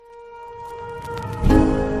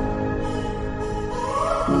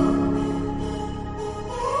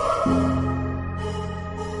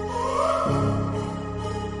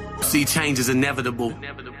change is inevitable.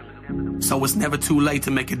 So it's never too late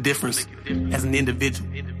to make a difference as an individual.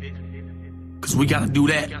 Because we got to do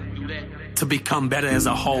that to become better as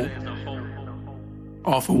a whole.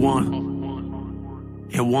 All for one,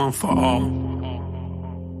 and one for all.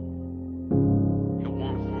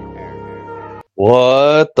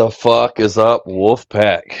 What the fuck is up,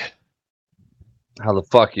 Wolfpack? How the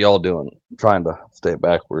fuck y'all doing? I'm trying to stay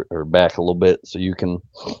back a little bit so you can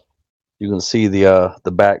see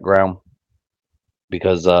the background,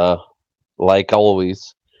 because like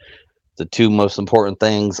always, the two most important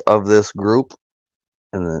things of this group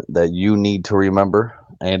and that you need to remember,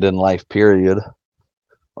 and in life period,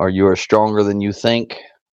 are you are stronger than you think,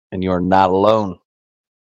 and you are not alone.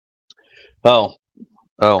 Oh,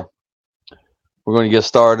 we're going to get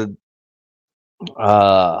started.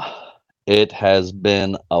 It has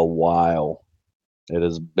been a while. It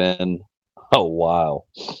has been a while.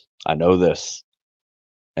 I know this.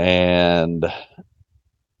 And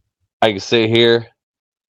I can sit here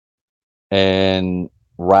and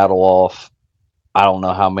rattle off I don't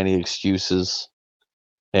know how many excuses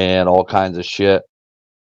and all kinds of shit.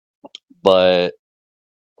 But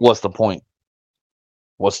what's the point?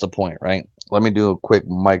 What's the point, right? Let me do a quick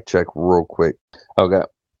mic check real quick. Okay.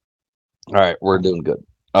 All right, we're doing good.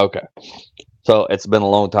 Okay. So it's been a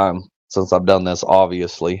long time since I've done this,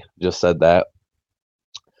 obviously. Just said that.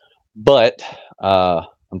 But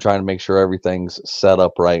I'm trying to make sure everything's set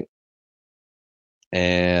up right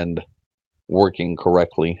and working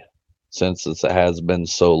correctly since it has been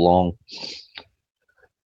so long.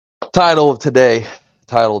 Title today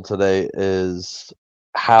is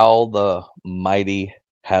How the Mighty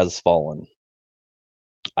Has Fallen.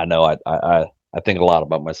 I know I think a lot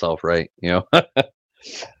about myself, right? You know?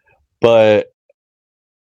 But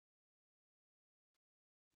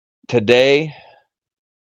today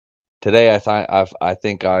I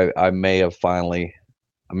think I may have finally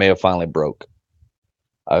broke.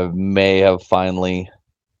 I may have finally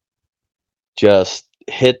just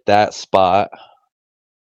hit that spot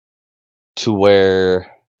to where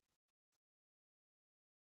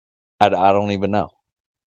I don't even know.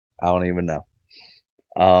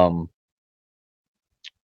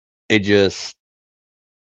 It just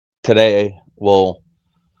today. Well,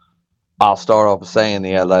 I'll start off saying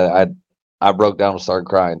I broke down and started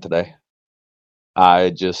crying today.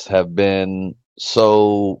 I just have been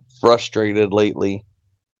so frustrated lately,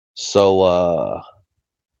 so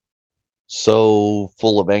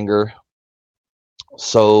full of anger,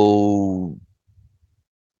 so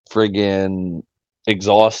friggin'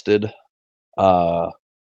 exhausted,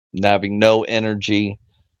 having no energy.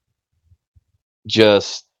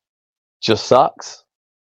 Just sucks.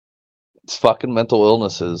 It's fucking mental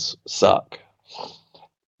illnesses suck.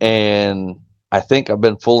 And I think I've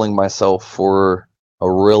been fooling myself for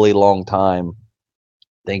a really long time,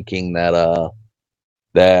 thinking that I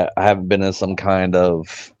haven't been in some kind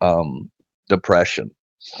of depression.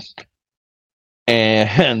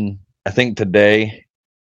 And I think today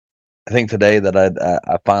that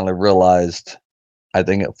I finally realized, I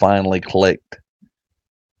think it finally clicked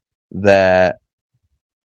that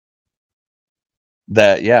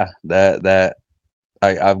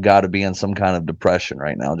I've got to be in some kind of depression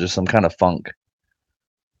right now, just some kind of funk,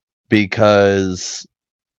 because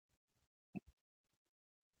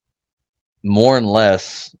more and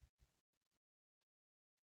less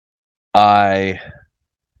I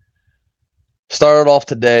started off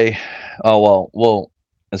today. Oh, well,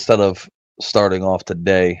 instead of starting off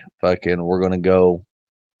today, fucking, we're going to go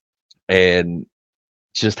and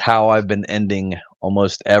just how I've been ending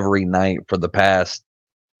almost every night for the past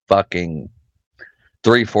fucking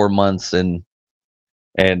 3-4 months, and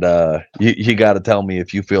you got to tell me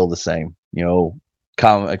if you feel the same. You know,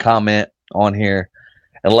 comment on here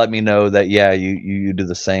and let me know that you do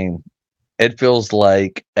the same. It feels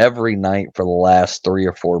like every night for the last 3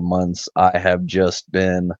 or 4 months I have just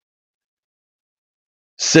been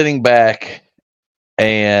sitting back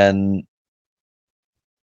and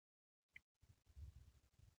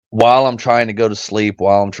while I'm trying to go to sleep,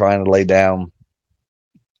 while I'm trying to lay down,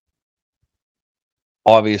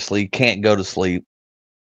 obviously can't go to sleep.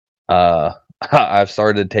 I've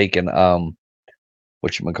started taking weed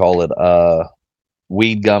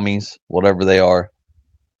gummies, whatever they are.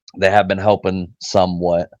 They have been helping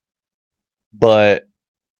somewhat, but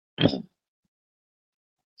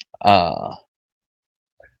I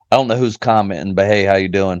don't know who's commenting, but hey, how you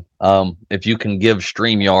doing? If you can give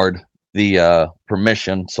StreamYard the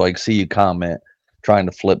permission so I can see you comment. Trying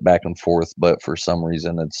to flip back and forth, but for some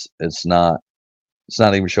reason it's not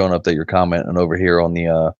even showing up that you're commenting over here on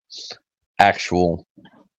the actual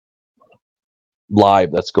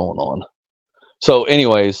live that's going on. So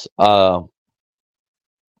anyways, but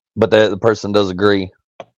the person does agree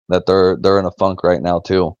that they're in a funk right now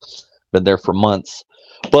too. Been there for months.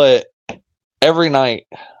 But every night,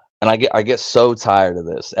 and I get so tired of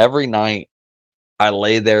this. Every night I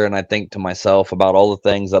lay there and I think to myself about all the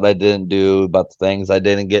things that I didn't do, about the things I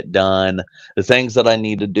didn't get done, the things that I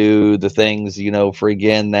need to do, the things,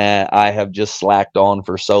 freaking that I have just slacked on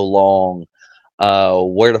for so long.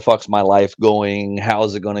 Where the fuck's my life going? How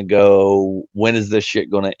is it going to go? When is this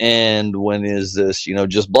shit going to end? When is this,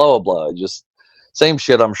 just blah, blah, blah. Just same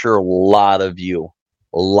shit I'm sure a lot of you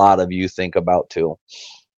think about too.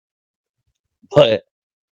 But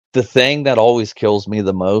the thing that always kills me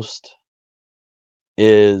the most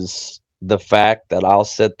is the fact that I'll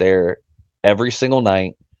sit there every single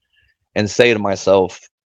night and say to myself,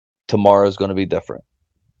 tomorrow's going to be different.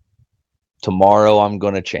 Tomorrow I'm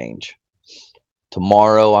going to change.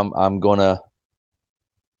 Tomorrow I'm going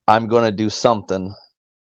to do something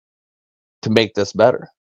to make this better.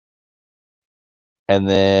 And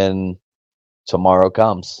then tomorrow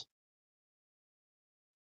comes.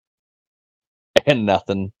 And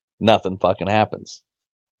nothing fucking happens.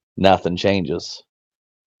 Nothing changes.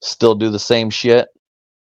 Still do the same shit.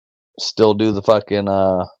 Still do the fucking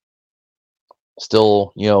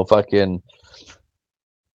still, fucking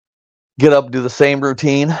get up, do the same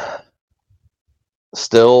routine.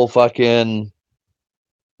 Still fucking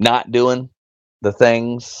not doing the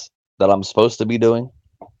things that I'm supposed to be doing,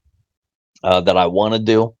 that I want to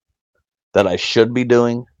do, that I should be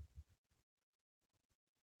doing.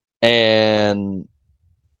 And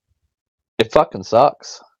it fucking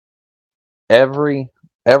sucks. Every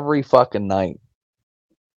fucking night,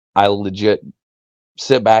 I legit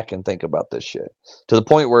sit back and think about this shit to the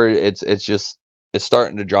point where it's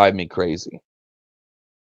starting to drive me crazy.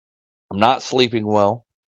 I'm not sleeping well.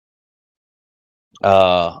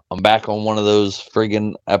 I'm back on one of those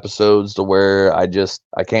friggin' episodes to where I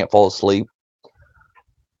can't fall asleep.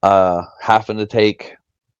 Having to take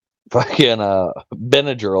fucking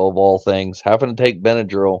Benadryl of all things. Having to take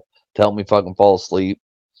Benadryl to help me fucking fall asleep.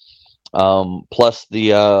 Plus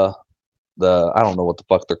the I don't know what the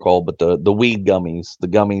fuck they're called, but the weed gummies, the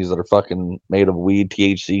gummies that are fucking made of weed,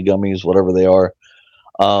 THC gummies, whatever they are.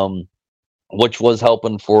 Which was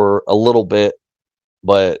helping for a little bit,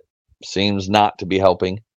 but seems not to be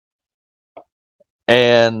helping.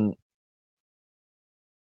 And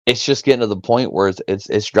it's just getting to the point where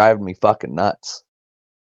it's driving me fucking nuts.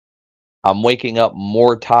 I'm waking up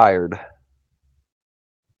more tired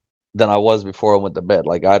than I was before I went to bed.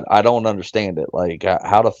 Like, I don't understand it. Like,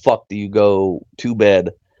 how the fuck do you go to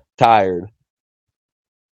bed tired,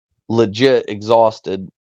 legit exhausted,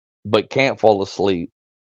 but can't fall asleep?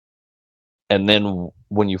 And then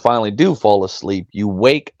when you finally do fall asleep, you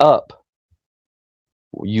wake up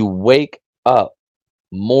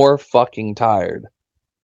more fucking tired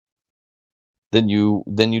than you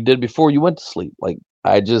did before you went to sleep. Like,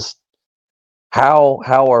 how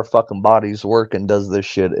our fucking bodies work and does this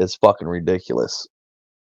shit is fucking ridiculous.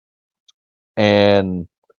 And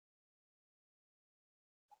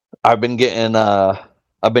I've been getting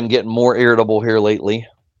more irritable here lately,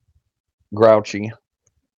 grouchy,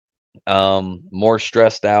 more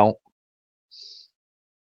stressed out.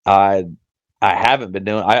 I haven't been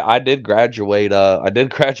doing. I did graduate. I did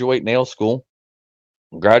graduate nail school.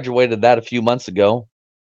 Graduated that a few months ago.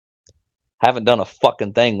 Haven't done a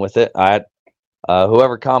fucking thing with it.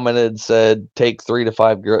 Whoever commented said take 3 to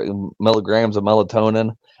 5 milligrams of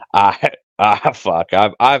melatonin. Fuck.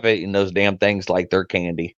 I've eaten those damn things like they're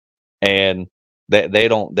candy, and they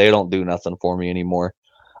don't do nothing for me anymore.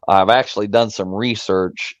 I've actually done some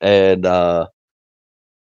research and on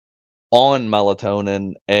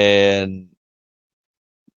melatonin, and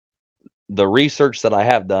the research that I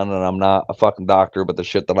have done, and I'm not a fucking doctor, but the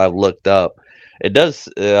shit that I've looked up, it does.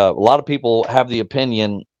 A lot of people have the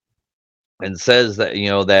opinion and says that,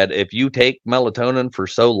 that if you take melatonin for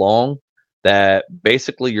so long, that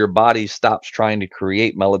basically your body stops trying to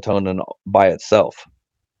create melatonin by itself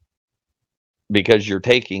because you're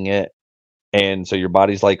taking it. And so your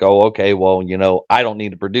body's like, oh, okay, well, I don't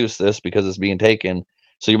need to produce this because it's being taken.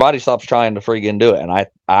 So your body stops trying to friggin' do it. And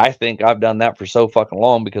I think I've done that for so fucking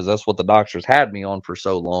long because that's what the doctors had me on for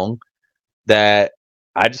so long that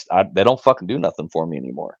they don't fucking do nothing for me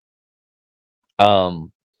anymore. I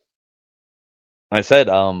said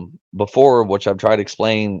before, which I've tried to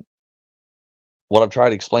explain, what I've tried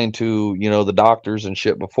to explain to, the doctors and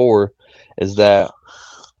shit before, is that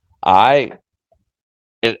I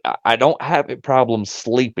don't have a problem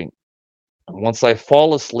sleeping. Once I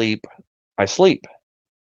fall asleep, I sleep.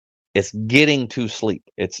 It's getting to sleep.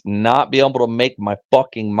 It's not being able to make my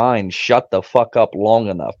fucking mind shut the fuck up long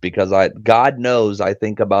enough, because God knows I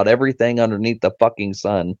think about everything underneath the fucking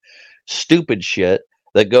sun. Stupid shit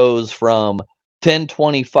that goes from 10,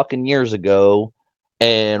 20 fucking years ago.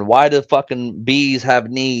 And why do fucking bees have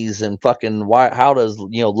knees, and fucking how does,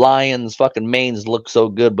 lions fucking manes look so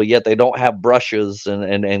good, but yet they don't have brushes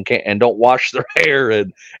and don't wash their hair,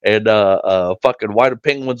 and fucking why do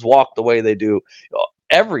penguins walk the way they do?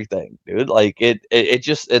 Everything, dude. Like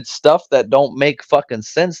it's stuff that don't make fucking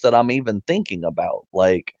sense that I'm even thinking about.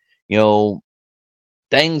 Like,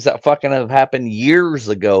 things that fucking have happened years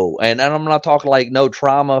ago. And I'm not talking like no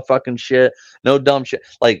trauma fucking shit, no dumb shit.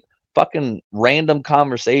 Like fucking random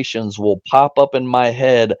conversations will pop up in my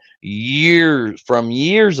head from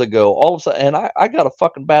years ago. All of a sudden, and I got a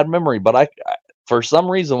fucking bad memory, but I for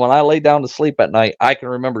some reason, when I lay down to sleep at night, I can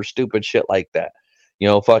remember stupid shit like that.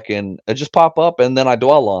 Fucking it just pop up, and then I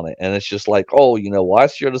dwell on it, and it's just like, oh, well, I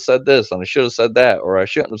should have said this, and I should have said that, or I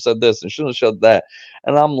shouldn't have said this, and shouldn't have said that,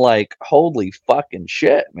 and I'm like, holy fucking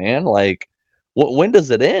shit, man! Like, when does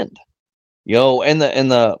it end? And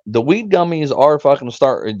the weed gummies are fucking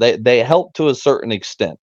start. They help to a certain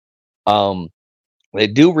extent. They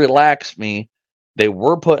do relax me. They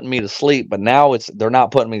were putting me to sleep, but now they're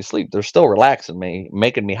not putting me to sleep. They're still relaxing me,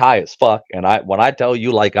 making me high as fuck. And when I tell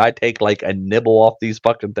you, like, I take like a nibble off these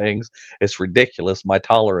fucking things, it's ridiculous. My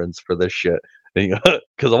tolerance for this shit, because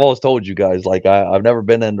I've always told you guys, like, I've never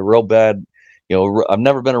been into real bad. I've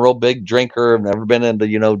never been a real big drinker. I've never been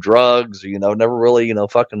into, drugs, never really,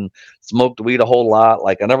 fucking smoked weed a whole lot.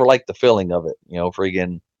 Like, I never liked the feeling of it,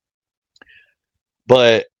 friggin'.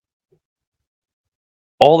 But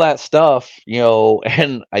all that stuff,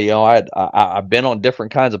 and I've been on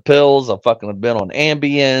different kinds of pills. I've been on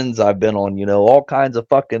Ambiens. I've been on, all kinds of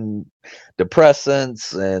fucking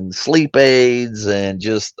depressants and sleep aids and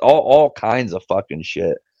just all kinds of fucking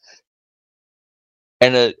shit.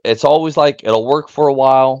 And it's always like, it'll work for a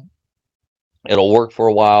while.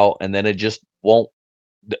 And then it just won't,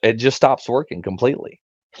 it just stops working completely.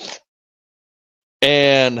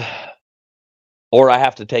 Or I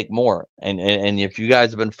have to take more. And if you guys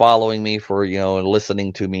have been following me for, and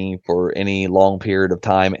listening to me for any long period of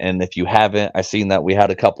time, and if you haven't, I seen that we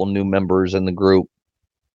had a couple new members in the group.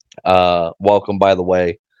 Welcome, by the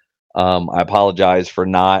way. I apologize for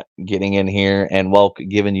not getting in here and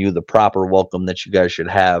giving you the proper welcome that you guys should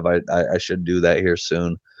have. I should do that here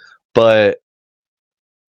soon. But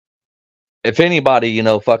if anybody,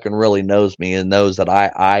 fucking really knows me and knows that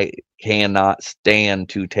I cannot stand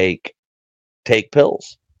to take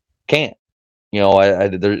pills. Can't.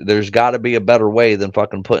 There's got to be a better way than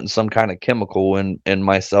fucking putting some kind of chemical in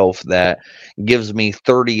myself that gives me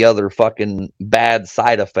 30 other fucking bad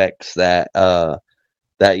side effects that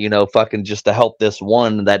fucking just to help this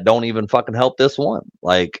one that don't even fucking help this one.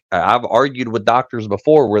 Like, I've argued with doctors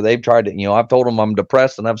before where they've tried to, I've told them I'm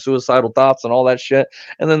depressed and have suicidal thoughts and all that shit,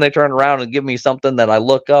 and then they turn around and give me something that I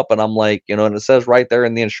look up and I'm like, and it says right there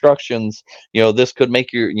in the instructions, this could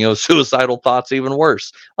make your, suicidal thoughts even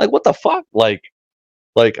worse. Like, what the fuck? Like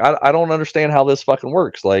I don't understand how this fucking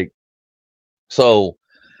works. Like, so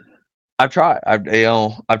I've tried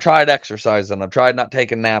exercising. I've tried not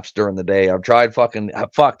taking naps during the day. I've tried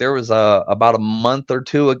there was about a month or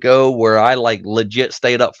two ago where I like legit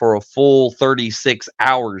stayed up for a full 36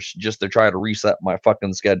 hours just to try to reset my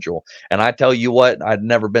fucking schedule. And I tell you what, I'd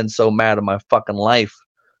never been so mad in my fucking life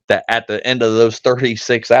that at the end of those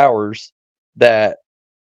 36 hours that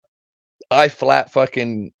I flat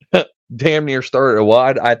fucking damn near started.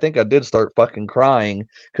 Well, I think I did start fucking crying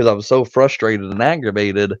because I was so frustrated and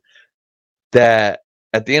aggravated that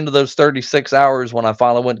at the end of those 36 hours, when I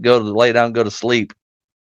finally went to lay down, go to sleep,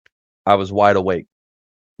 I was wide awake.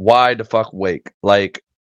 Wide the fuck awake. Like,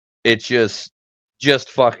 it's just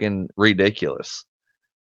fucking ridiculous.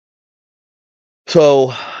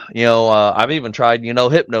 So, I've even tried,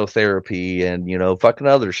 hypnotherapy and, fucking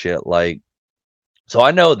other shit. Like, so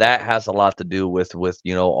I know that has a lot to do with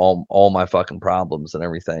all my fucking problems and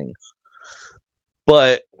everything.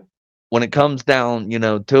 But when it comes down,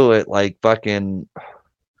 to it, like fucking,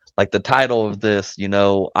 like the title of this,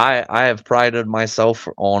 I have prided myself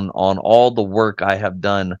on all the work I have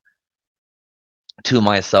done to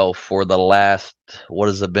myself for the last, what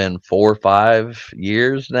has it been, 4 or 5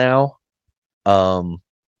 years now?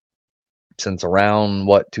 Since around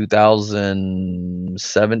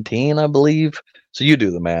 2017, I believe. So you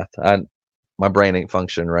do the math. My brain ain't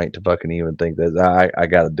functioning right to fucking even think that I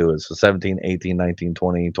got to do it. So 17, 18, 19,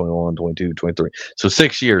 20, 21, 22, 23. So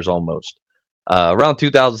 6 years almost. Around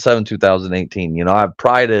 2007, 2018, I've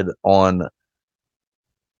prided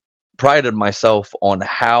prided myself on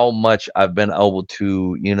how much I've been able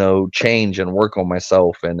to, you know, change and work on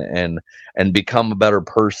myself and become a better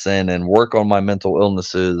person and work on my mental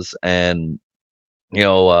illnesses. And,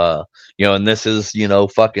 and this is,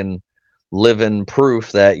 fucking living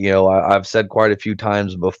proof that, I've said quite a few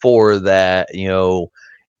times before that,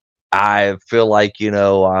 I feel like,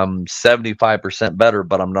 I'm 75% better,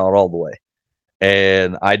 but I'm not all the way.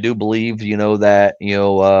 And I do believe, that,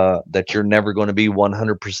 that you're never going to be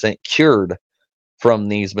 100% cured from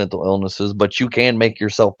these mental illnesses, but you can make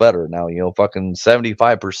yourself better. Now, fucking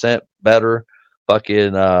 75% better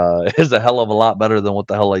fucking is a hell of a lot better than what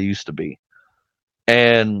the hell I used to be.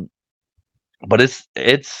 But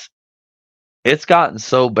it's gotten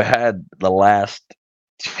so bad the last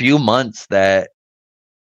few months that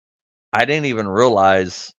I didn't even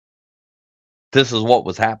realize this is what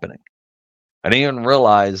was happening. I didn't even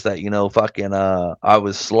realize that, I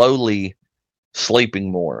was slowly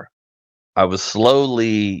sleeping more. I was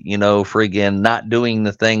slowly, friggin' not doing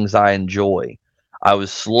the things I enjoy. I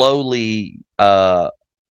was slowly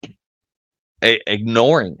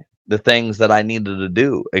ignoring the things that I needed to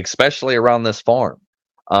do, especially around this farm.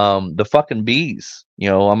 The fucking bees,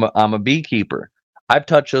 I'm a beekeeper. I've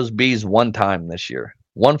touched those bees one time this year,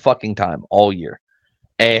 one fucking time all year.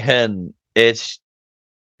 And it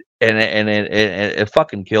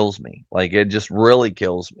fucking kills me. Like, it just really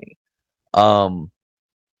kills me.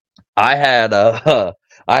 I had a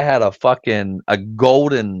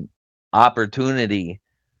golden opportunity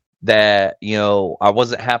that, I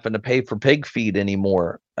wasn't having to pay for pig feed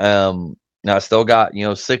anymore. Now I still got,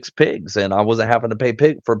 6 pigs, and I wasn't having to pay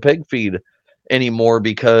for pig feed anymore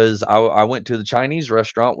because I went to the Chinese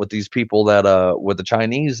restaurant with these people that, with the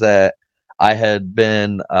Chinese that I had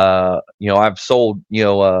been, I've sold,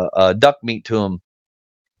 duck meat to them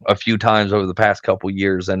a few times over the past couple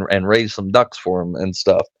years and raised some ducks for them and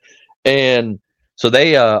stuff. And so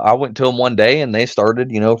they, I went to them one day and they started,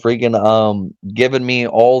 freaking, giving me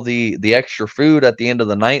all the extra food at the end of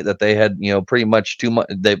the night that they had, pretty much too much.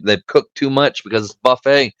 They've cooked too much because it's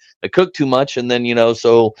buffet. They cooked too much. And then,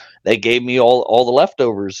 so they gave me all the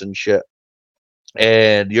leftovers and shit.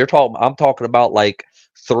 And I'm talking about like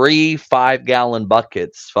 3 5-gallon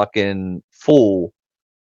buckets fucking full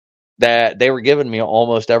that they were giving me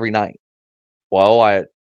almost every night. Well, I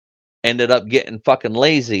ended up getting fucking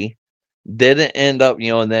lazy. Didn't end up,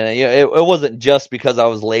 and then it wasn't just because I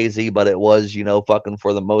was lazy, but it was, fucking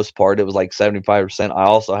for the most part, it was like 75%. I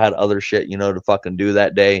also had other shit, to fucking do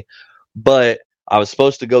that day, but I was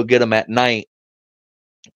supposed to go get them at night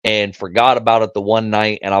and forgot about it the one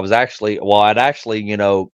night. And I'd actually,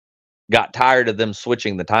 got tired of them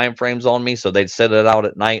switching the time frames on me. So they'd set it out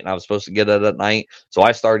at night and I was supposed to get it at night. So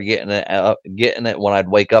I started getting it when I'd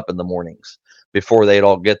wake up in the mornings before they'd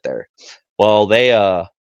all get there. Well, they,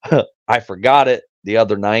 I forgot it the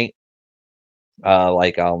other night,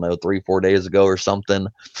 like, I don't know, 3-4 days ago or something.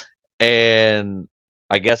 And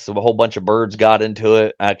I guess a whole bunch of birds got into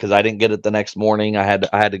it because I didn't get it the next morning. I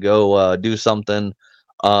had to go do something,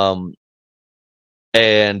 and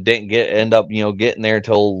didn't end up getting there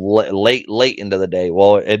till late into the day.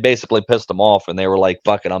 Well, it basically pissed them off, and they were like,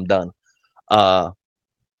 "Fuck it, I'm done."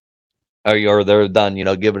 Or they're done,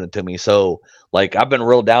 giving it to me. So, like, I've been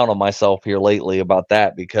real down on myself here lately about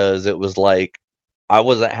that because it was like I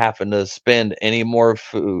wasn't having to spend any more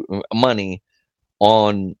money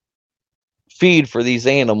on feed for these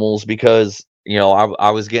animals because,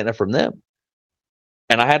 I was getting it from them.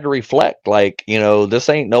 And I had to reflect, like, this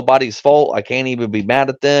ain't nobody's fault. I can't even be mad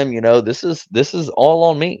at them. This is all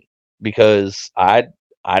on me because I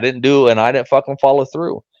didn't do and I didn't fucking follow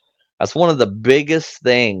through. That's one of the biggest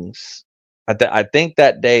things. I think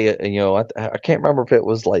that day, I can't remember if it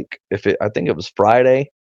was like, I think it was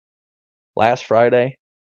Friday, last Friday.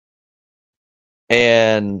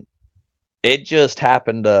 And it just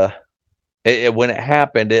happened to, when it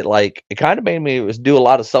happened, it kind of made me do a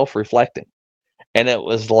lot of self-reflecting. And it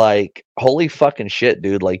was like, holy fucking shit,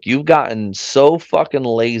 dude. Like, you've gotten so fucking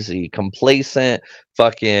lazy, complacent,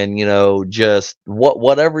 fucking, just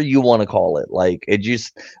whatever you want to call it. Like,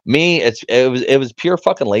 it was pure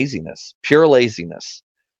fucking laziness, pure laziness.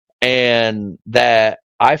 And that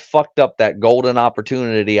I fucked up that golden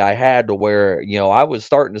opportunity I had to where, I was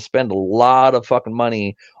starting to spend a lot of fucking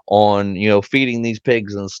money on, feeding these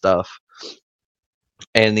pigs and stuff.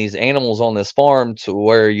 And these animals on this farm to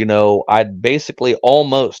where, I'd basically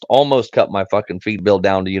almost cut my fucking feed bill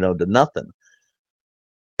down to, to nothing.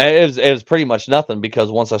 It was pretty much nothing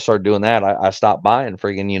because once I started doing that, I stopped buying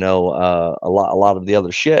friggin', a lot of the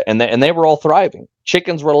other shit. And they were all thriving.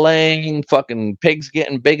 Chickens were laying, fucking pigs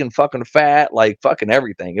getting big and fucking fat, like fucking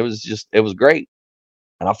everything. It was great.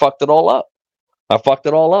 and I fucked it all up.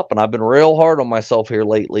 And I've been real hard on myself here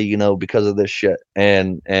lately, you know, because of this shit,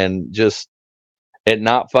 and just it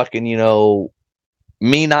not fucking, you know,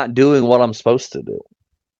 me not doing what I'm supposed to do,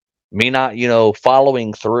 me not, you know,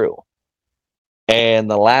 following through.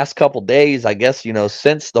 And the last couple days, I guess, you know,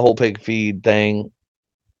 since the whole pig feed thing,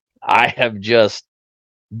 I have just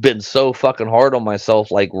been so fucking hard on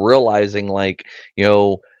myself, like realizing, like, you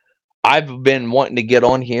know, I've been wanting to get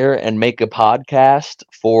on here and make a podcast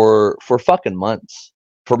for fucking months,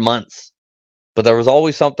 but there was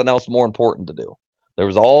always something else more important to do. There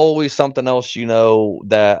was always something else, you know,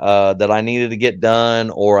 that I needed to get done,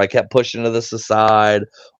 or I kept pushing to this aside,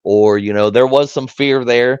 or, you know, there was some fear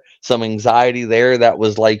there, some anxiety there that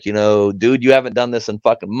was like, you know, dude, you haven't done this in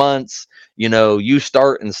fucking months. You know, you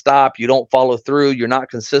start and stop, you don't follow through, you're not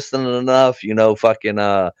consistent enough, you know, fucking,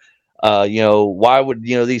 you know, why would,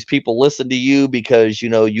 you know, these people listen to you? Because, you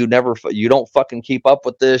know, you don't fucking keep up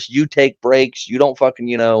with this. You take breaks. You don't fucking,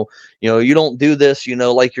 you know, you don't do this, you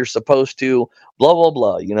know, like you're supposed to, blah, blah,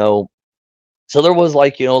 blah, you know. So there was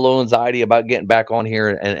like, you know, a little anxiety about getting back on here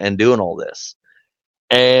and doing all this.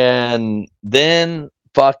 And then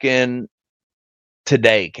fucking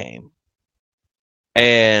today came,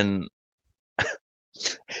 and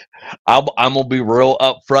I'm gonna be real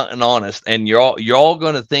upfront and honest, and you're all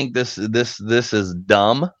gonna think this is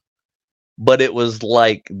dumb, but it was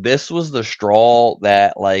like, this was the straw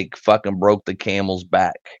that like fucking broke the camel's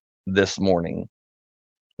back this morning.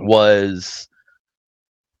 Was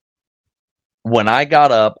when I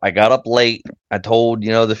got up late. I told,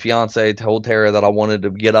 you know, the fiance, told Tara that I wanted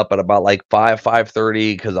to get up at about like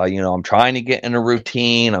 5:30 because I'm trying to get in a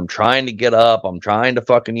routine. I'm trying to get up. I'm trying to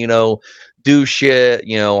fucking, you know, do shit.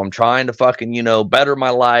 You know, I'm trying to fucking, you know, better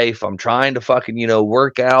my life. I'm trying to fucking, you know,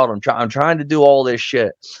 work out. I'm trying to do all this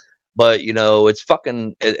shit. But, you know, it's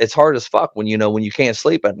hard as fuck when, you know, when you can't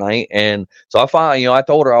sleep at night. And so I finally, you know, I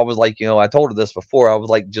told her, I was like, you know, I told her this before. I was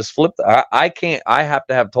like, just flip. I have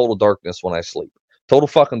to have total darkness when I sleep. Total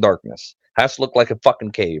fucking darkness. Has to look like a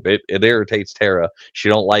fucking cave. It irritates Tara. She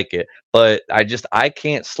don't like it. But I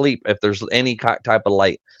can't sleep if there's any type of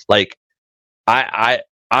light. Like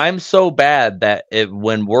I'm so bad that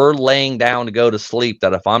when we're laying down to go to sleep,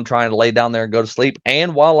 that if I'm trying to lay down there and go to sleep,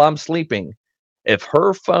 and while I'm sleeping, if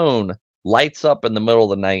her phone lights up in the middle of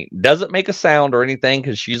the night, doesn't make a sound or anything,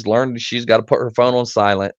 because she's learned she's got to put her phone on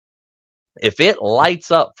silent. If it lights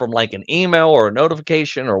up from like an email or a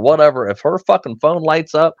notification or whatever, if her fucking phone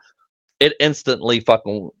lights up, it instantly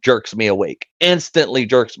fucking jerks me awake. And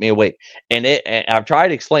I've tried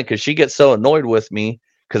to explain, because she gets so annoyed with me,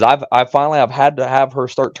 because I've had to have her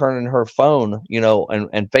start turning her phone, you know,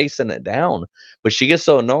 and facing it down. But she gets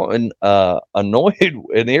so annoyed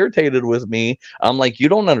and irritated with me. I'm like, you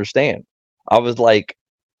don't understand. I was like,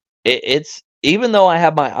 it's even though I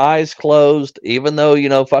have my eyes closed, even though, you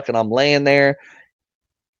know, fucking I'm laying there,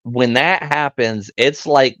 when that happens, it's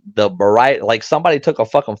like like somebody took a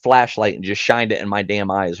fucking flashlight and just shined it in my damn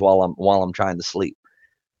eyes while I'm trying to sleep.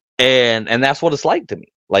 And that's what it's like to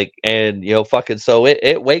me. Like, and, you know, fucking, so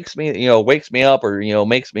it wakes me, you know, wakes me up, or, you know,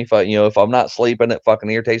 makes me, you know, if I'm not sleeping, it fucking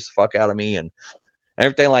irritates the fuck out of me and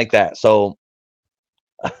everything like that. So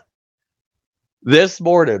this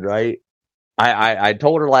morning, right, I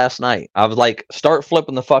told her last night, I was like, start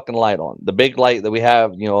flipping the fucking light on, the big light that we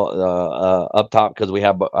have, you know, up top, because we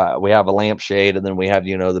have a lampshade, and then we have,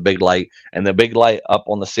 you know, the big light, and the big light up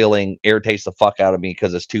on the ceiling irritates the fuck out of me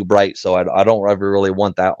because it's too bright. So I don't ever really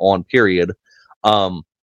want that on, period.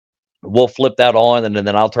 We'll flip that on, and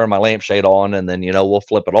then I'll turn my lampshade on, and then, you know, we'll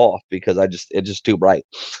flip it off because it's just too bright.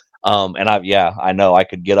 And I know I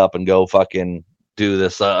could get up and go fucking do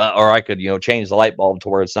this, or I could, you know, change the light bulb to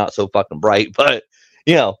where it's not so fucking bright. But,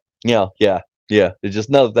 yeah, it's just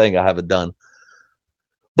another thing I haven't done.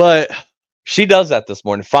 But she does that this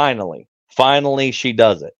morning. Finally she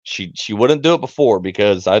does it. She wouldn't do it before,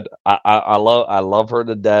 because I love her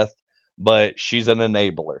to death, but she's an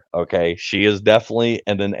enabler. Okay, she is definitely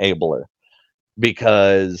an enabler.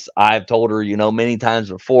 Because I've told her, you know, many times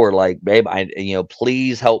before, like, babe, you know,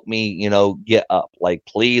 please help me, you know, get up. Like,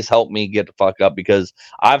 please help me get the fuck up, because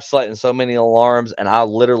I've slept in so many alarms, and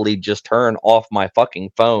I'll literally just turn off my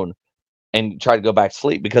fucking phone and try to go back to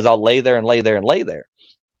sleep, because I'll lay there.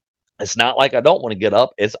 It's not like I don't want to get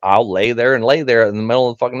up. I'll lay there in the middle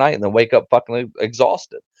of the fucking night and then wake up fucking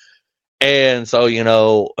exhausted. And so, you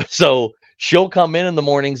know, she'll come in the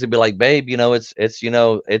mornings and be like, babe, you know,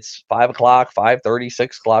 it's 5 o'clock, 5:30,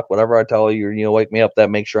 6 o'clock, whatever I tell you, you know, wake me up,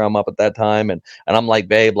 that make sure I'm up at that time. And I'm like,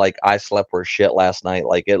 babe, like, I slept for shit last night.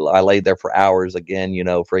 Like, I laid there for hours again, you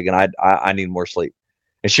know, friggin' I need more sleep.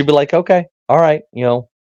 And she'd be like, okay, all right, you know,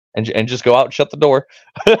 and just go out and shut the door.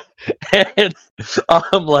 And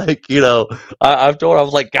I'm like, I've told her, I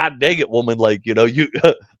was like, God dang it, woman, like,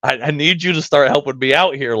 I need you to start helping me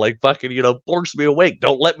out here, like, fucking, force me awake.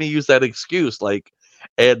 Don't let me use that excuse, like.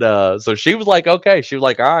 And so she was like, okay. She was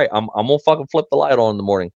like, all right, I'm gonna fucking flip the light on in the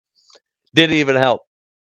morning. Didn't even help.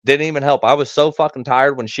 I was so fucking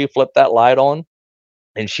tired when she flipped that light on,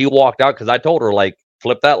 and she walked out because I told her, like,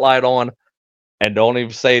 flip that light on. And don't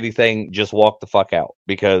even say anything. Just walk the fuck out,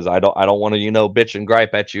 because I don't want to, bitch and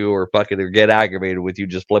gripe at you or fucking or get aggravated with you.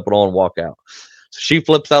 Just flip it on and walk out. So she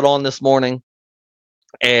flips that on this morning,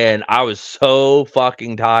 and I was so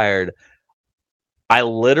fucking tired. I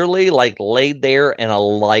literally like laid there in a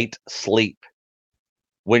light sleep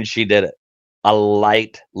when she did it. A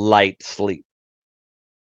light sleep.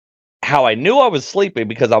 How I knew I was sleeping,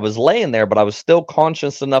 because I was laying there, but I was still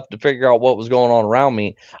conscious enough to figure out what was going on around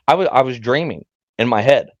me. I was dreaming in my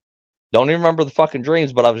head. Don't even remember the fucking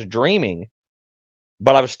dreams, but I was dreaming.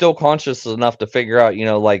 But I was still conscious enough to figure out,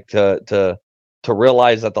 like to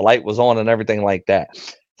realize that the light was on and everything like that.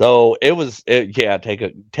 So take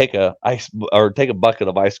a bucket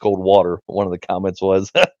of ice cold water. One of the comments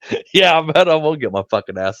was, yeah, I bet I will get my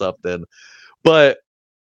fucking ass up then. But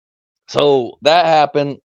so that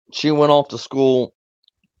happened. She went off to school,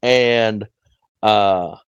 and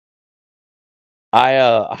I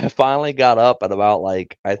finally got up at about,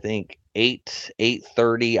 like, I think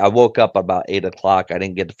 8:30. I woke up about 8 o'clock. I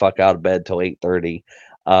didn't get the fuck out of bed till 8:30.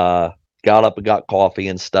 Got up and got coffee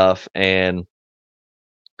and stuff, and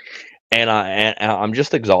I'm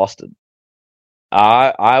just exhausted.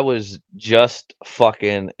 I was just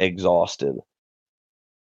fucking exhausted,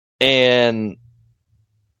 and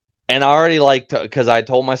I already because I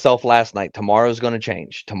told myself last night, tomorrow's going to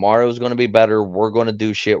change. Tomorrow's going to be better. We're going to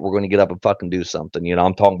do shit. We're going to get up and fucking do something.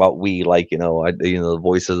 I'm talking about the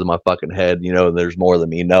voices in my fucking head, there's more than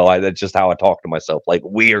me. No, that's just how I talk to myself. Like,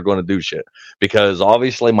 we are going to do shit, because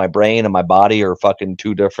obviously my brain and my body are fucking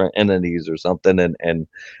two different entities or something. And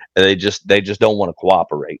they just don't want to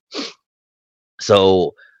cooperate.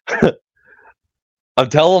 So I'm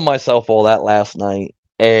telling myself all that last night.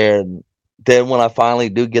 And then when I finally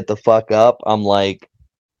do get the fuck up, I'm like,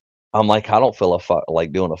 I don't feel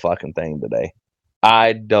like doing a fucking thing today.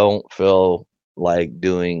 I don't feel like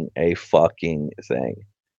doing a fucking thing.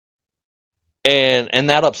 And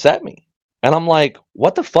that upset me. And I'm like,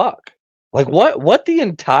 what the fuck? Like, what the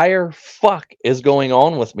entire fuck is going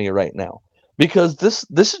on with me right now? Because this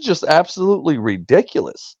is just absolutely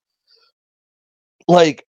ridiculous.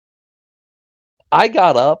 Like, I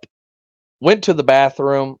got up, went to the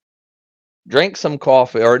bathroom, drank some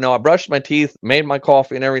coffee, I brushed my teeth, made my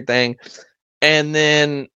coffee and everything. And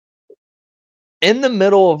then in the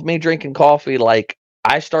middle of me drinking coffee, like,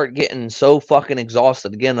 I start getting so fucking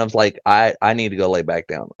exhausted again. I was like, I need to go lay back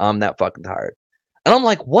down. I'm that fucking tired. And I'm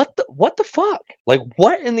like, what the fuck? Like,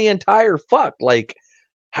 what in the entire fuck? Like,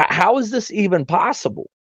 how is this even possible?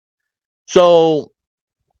 So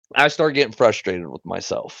I start getting frustrated with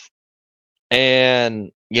myself.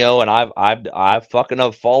 And and I've fucking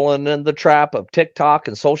have fallen in the trap of TikTok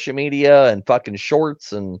and social media and fucking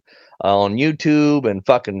shorts and on YouTube and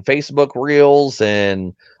fucking Facebook reels.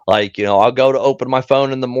 And like, I'll go to open my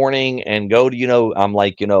phone in the morning and go to, I'm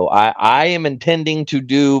like, I am intending to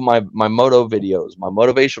do my moto videos, my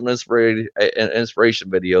motivational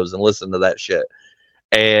inspiration videos, and listen to that shit.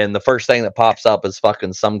 And the first thing that pops up is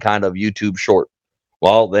fucking some kind of YouTube short.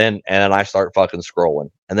 Well, then I start fucking scrolling,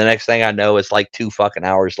 and the next thing I know, it's like 2 fucking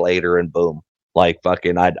hours later, and boom, like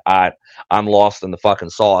fucking, I'm lost in the fucking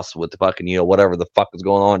sauce with the fucking, whatever the fuck is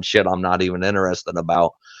going on, shit I'm not even interested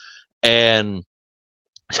about. And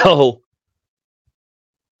so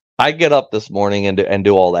I get up this morning and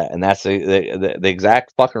do all that, and that's the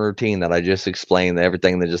exact fucking routine that I just explained,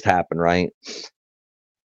 everything that just happened, right?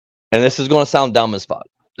 And this is going to sound dumb as fuck.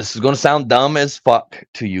 This is going to sound dumb as fuck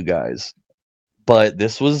to you guys. But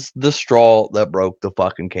this was the straw that broke the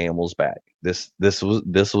fucking camel's back. This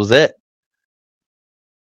was it.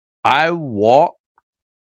 I walked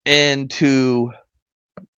into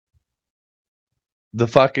the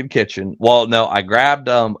fucking kitchen. Well, no, I grabbed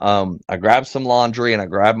some laundry, and I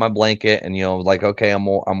grabbed my blanket, and like, okay, I'm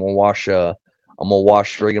gonna wash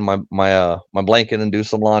friggin' my blanket and do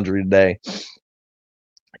some laundry today.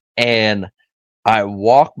 And I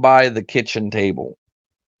walked by the kitchen table.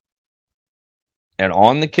 And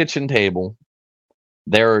on the kitchen table,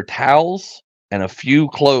 there are towels and a few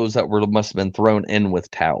clothes that must have been thrown in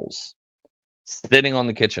with towels sitting on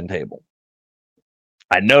the kitchen table.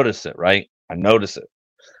 I noticed it, right? I noticed it.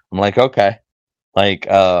 I'm like, okay. Like,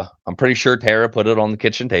 I'm pretty sure Tara put it on the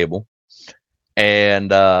kitchen table.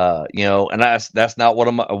 And you know, and that's not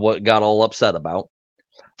what got all upset about.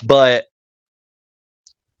 But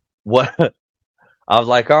what I was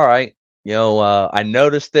like, all right, you know, I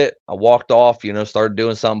noticed it. I walked off, you know, started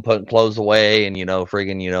doing something, putting clothes away, and you know,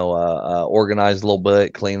 friggin', you know, organized a little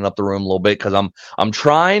bit, cleaning up the room a little bit, because I'm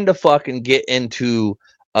trying to fucking get into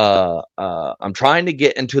I'm trying to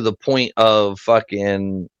get into the point of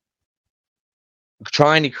fucking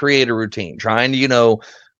trying to create a routine, trying to, you know,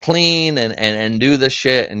 clean and do this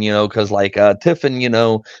shit, and you know, because like Tiffin, you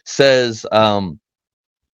know, says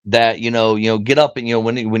that you know get up, and you know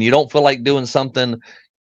when you don't feel like doing something,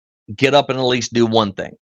 get up and at least do one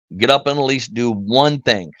thing. Get up and at least do one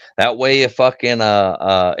thing. That way, if fucking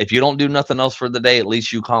if you don't do nothing else for the day, at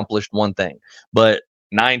least you accomplished one thing. But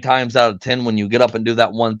 9 times out of 10, when you get up and do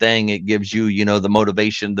that one thing, it gives you, you know, the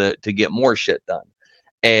motivation to get more shit done.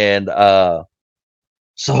 And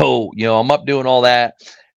so, you know, I'm up doing all that,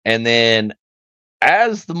 and then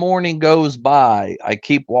as the morning goes by, I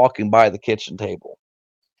keep walking by the kitchen table,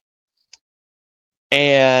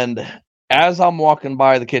 and as I'm walking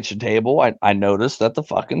by the kitchen table, I notice that the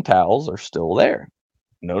fucking towels are still there.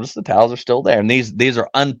 Notice the towels are still there. And these are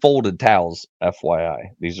unfolded towels,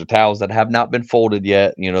 FYI. These are towels that have not been folded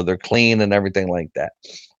yet. You know, they're clean and everything like that.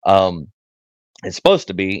 It's supposed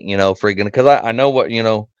to be, you know, freaking, because I know what, you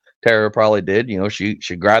know, Tara probably did. You know, she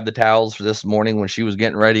grabbed the towels for this morning when she was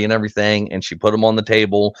getting ready and everything, and she put them on the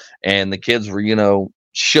table, and the kids were, you know,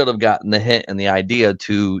 should have gotten the hint and the idea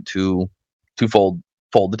to fold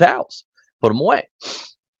the towels, put them away.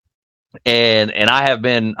 And I've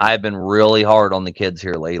been really hard on the kids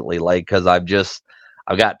here lately, like, because I've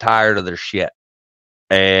got tired of their shit,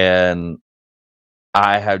 and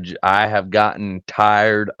I have gotten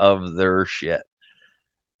tired of their shit,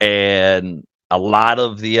 and a lot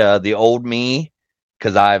of the old me,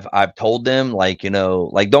 because I've told them, like, you know,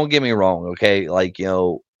 like, don't get me wrong, okay, like, you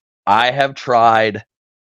know,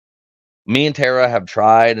 me and Tara have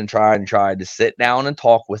tried to sit down and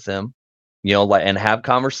talk with them, you know, like, and have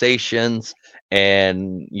conversations,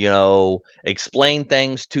 and you know, explain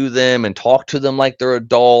things to them and talk to them like they're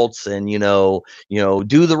adults, and you know,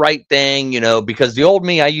 do the right thing, you know, because the old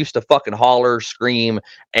me, I used to fucking holler, scream,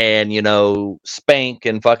 and you know, spank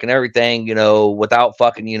and fucking everything, you know, without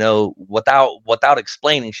fucking, you know, without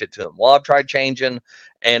explaining shit to them. Well, I've tried changing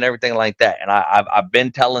and everything like that, and I've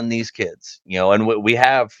been telling these kids, you know, and we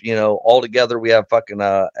have, you know, all together we have fucking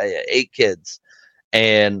 8 kids,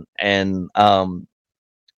 and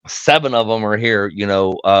 7 of them are here, you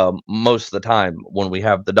know, most of the time when we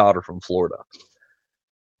have the daughter from Florida.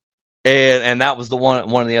 And that was the one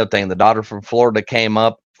of the other thing. The daughter from Florida came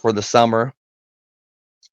up for the summer,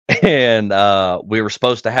 and we were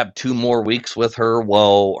supposed to have 2 more weeks with her.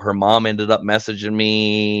 Well, her mom ended up messaging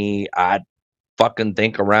me, I fucking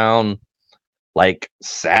think around like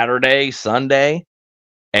Saturday, Sunday,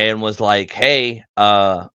 and was like, hey,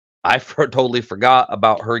 I totally forgot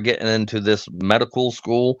about her getting into this medical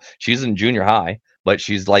school. She's in junior high, but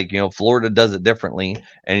she's like, you know, Florida does it differently.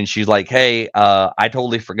 And she's like, hey, I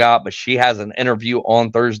totally forgot, but she has an interview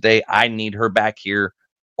on Thursday. I need her back here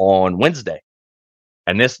on Wednesday.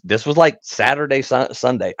 And this was like Saturday,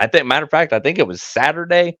 Sunday. Matter of fact, I think it was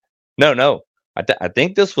Saturday. No. I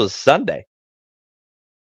think this was Sunday.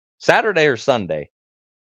 Saturday or Sunday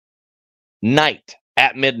night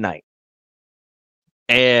at midnight.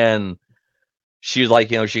 And she was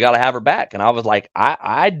like, you know, she got to have her back. And I was like,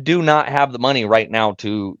 I do not have the money right now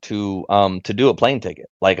to do a plane ticket.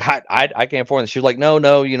 Like, I can't afford it. She was like,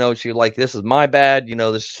 no, you know, she was like, this is my bad. You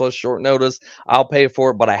know, this is so short notice. I'll pay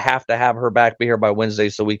for it, but I have to have her back, be here by Wednesday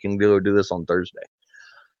so we can do this on Thursday.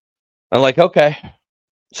 I'm like, okay.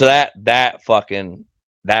 So that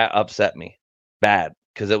upset me bad.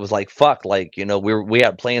 Because it was like, fuck, like, you know, we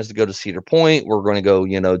had plans to go to Cedar Point. We're going to go,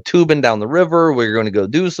 you know, tubing down the river. We're going to go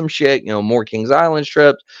do some shit, you know, more Kings Island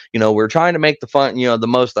trips. You know, we're trying to make the fun, you know, the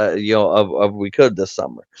most, you know, of we could this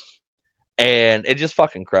summer. And it just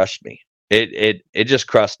fucking crushed me. It just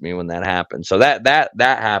crushed me when that happened. So that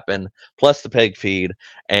happened, plus the pig feed,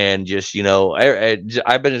 and just, you know,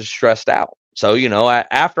 I've been just stressed out. So, you know,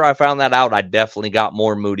 after I found that out, I definitely got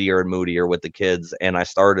more moodier and moodier with the kids, and I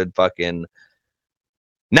started fucking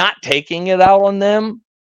not taking it out on them,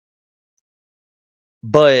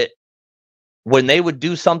 but when they would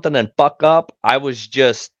do something and fuck up, I was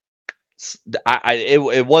just,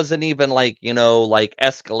 it wasn't even like, you know, like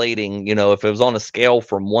escalating, you know, if it was on a scale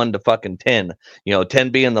from 1 to fucking 10, you know,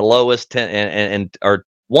 10 being the lowest, 10 and or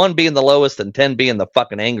 1 being the lowest and 10 being the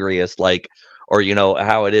fucking angriest, like, or, you know,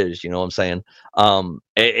 how it is, you know what I'm saying?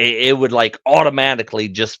 It would like automatically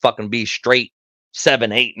just fucking be straight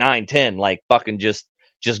 7, 8, 9, 10, like fucking just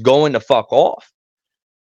just going to fuck off.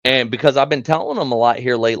 And because I've been telling them a lot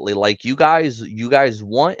here lately, like you guys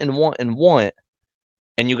want and want and want,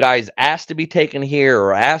 and you guys ask to be taken here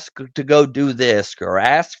or ask to go do this or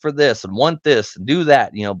ask for this and want this and do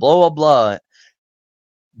that, you know, blah, blah, blah.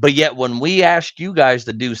 But yet when we ask you guys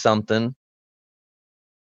to do something,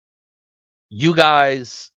 you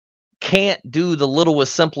guys can't do the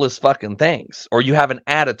littlest, simplest fucking things, or you have an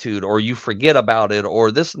attitude, or you forget about it,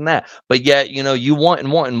 or this and that. But yet, you know, you want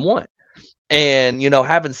and want and want. And, you know,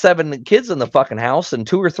 having 7 kids in the fucking house and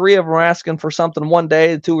 2 or 3 of them are asking for something one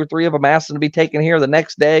day, 2 or 3 of them asking to be taken here the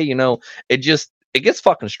next day, you know, it gets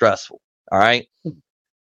fucking stressful. All right.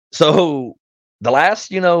 So the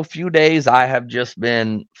last, you know, few days I have just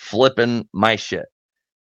been flipping my shit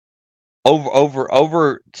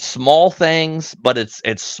over small things, but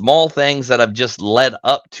it's small things that have just led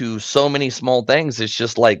up to so many small things. It's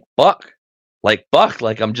just like Buck,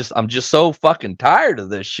 I'm just so fucking tired of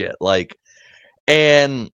this shit. Like,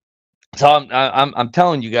 and so I'm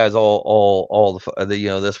telling you guys all the you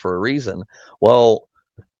know, this for a reason. Well,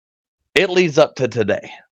 it leads up to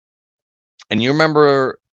today, and you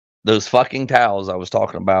remember those fucking towels I was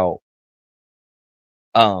talking about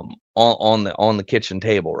on the kitchen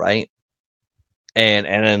table, right? And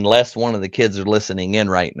unless one of the kids are listening in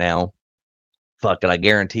right now, fuck it, I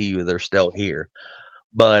guarantee you they're still here.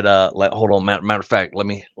 But hold on, matter of fact, let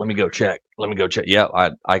me go check. Yeah,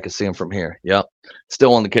 I can see them from here. Yep,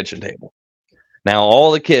 still on the kitchen table. Now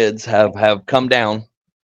all the kids have come down,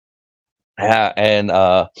 and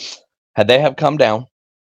they have come down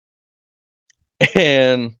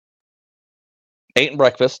and eaten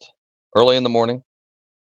breakfast early in the morning.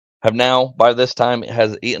 Have now by this time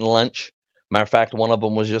has eaten lunch. Matter of fact, one of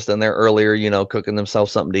them was just in there earlier, you know, cooking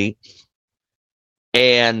themselves something to eat.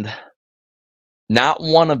 And not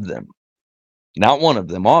one of them,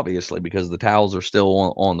 obviously, because the towels are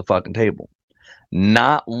still on the fucking table.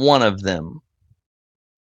 Not one of them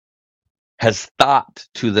has thought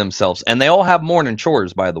to themselves, and they all have morning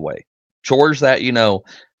chores, by the way. Chores that, you know,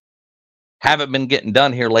 haven't been getting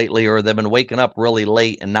done here lately, or they've been waking up really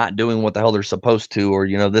late and not doing what the hell they're supposed to, or,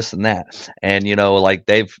 you know, this and that. And, you know, like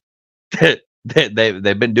they've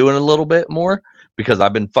been doing a little bit more because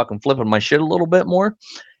I've been fucking flipping my shit a little bit more,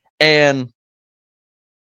 and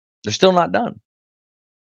they're still not done.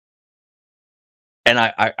 And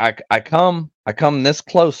I come this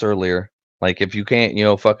close earlier. Like, if you can't, you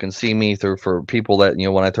know, fucking see me through, for people that, you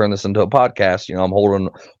know, when I turn this into a podcast, you know, I'm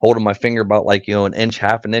holding my finger about like, you know,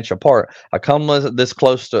 half an inch apart. I come this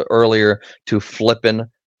close to earlier to flipping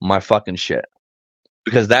my fucking shit,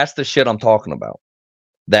 because that's the shit I'm talking about.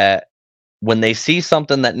 That when they see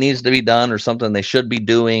something that needs to be done, or something they should be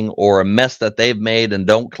doing, or a mess that they've made and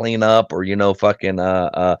don't clean up, or, you know, fucking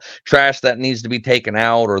trash that needs to be taken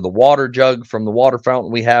out, or the water jug from the water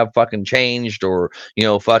fountain we have fucking changed, or, you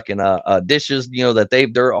know, fucking dishes, you know, that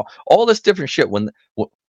they've done, all this different shit. When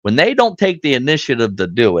they don't take the initiative to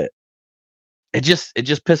do it, it just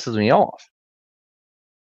pisses me off.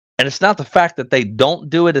 And it's not the fact that they don't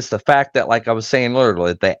do it. It's the fact that, like I was saying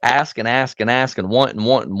earlier, they ask and ask and ask and want and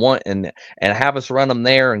want and want, and have us run them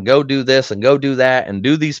there and go do this and go do that and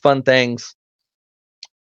do these fun things.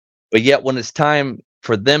 But yet when it's time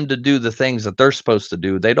for them to do the things that they're supposed to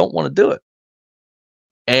do, they don't want to do it.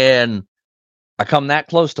 And I come that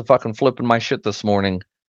close to fucking flipping my shit this morning.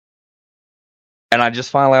 And I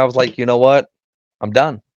just finally, I was like, you know what? I'm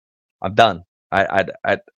done. I don't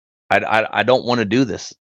want to do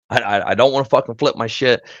this. I don't want to fucking flip my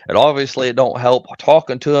shit. And obviously it don't help.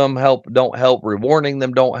 Talking to them don't help. Rewarding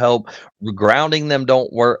them don't help. Grounding them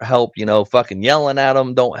don't help. You know, fucking yelling at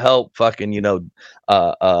them don't help. Fucking, you know,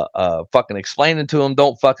 fucking explaining to them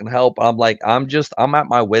don't fucking help. I'm like, I'm at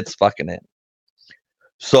my wits fucking end.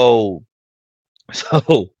 So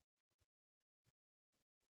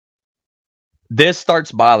this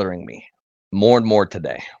starts bothering me more and more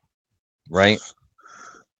today. Right?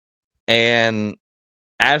 And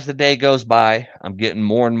as the day goes by, I'm getting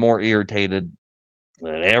more and more irritated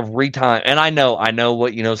every time. And I know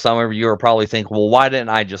what, you know, some of you are probably thinking, well, why didn't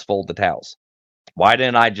I just fold the towels? Why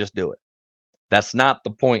didn't I just do it? That's not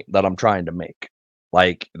the point that I'm trying to make.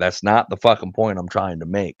 Like, that's not the fucking point I'm trying to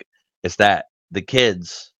make. It's that the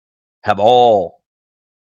kids have all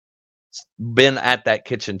been at that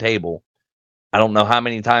kitchen table. I don't know how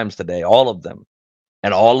many times today, all of them.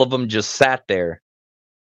 And all of them just sat there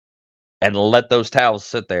and let those towels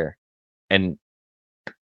sit there and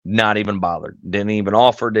not even bothered. Didn't even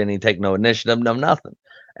offer, didn't even take no initiative, no nothing.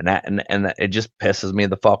 And that it just pisses me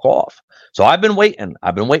the fuck off. So I've been waiting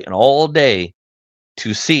all day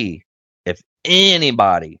to see if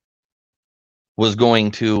anybody was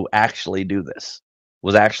going to actually do this.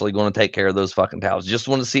 was actually going to take care of those fucking towels. Just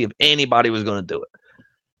wanted to see if anybody was going to do it.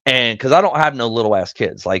 And because I don't have no little ass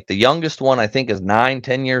kids. Like the youngest one I think is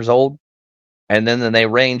 9-10 years old. And then they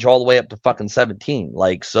range all the way up to fucking 17.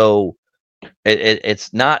 Like, so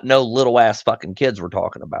it's not no little ass fucking kids we're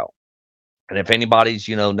talking about. And if anybody's,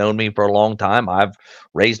 known me for a long time, I've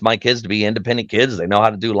raised my kids to be independent kids. They know how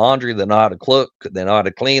to do laundry. They know how to cook. They know how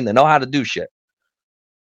to clean. They know how to do shit.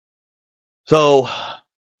 So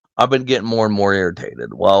I've been getting more and more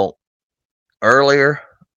irritated. Well, earlier,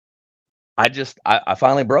 I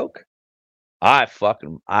finally broke. I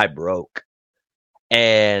broke.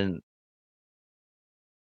 And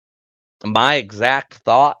my exact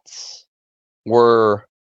thoughts were,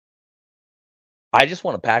 I just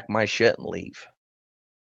want to pack my shit and leave.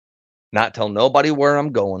 Not tell nobody where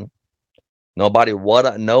I'm going. Nobody what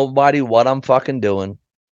I'm fucking doing.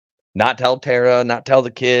 Not tell Tara, not tell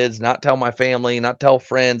the kids, not tell my family, not tell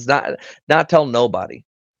friends, not tell nobody.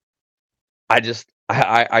 I'm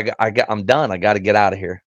done. I got to get out of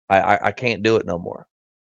here. I can't do it no more.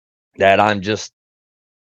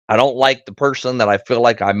 I don't like the person that I feel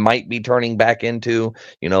like I might be turning back into.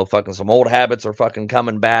 Fucking some old habits are fucking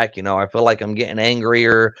coming back. I feel like I'm getting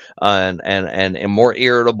angrier and more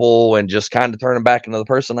irritable and just kind of turning back into the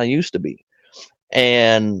person I used to be.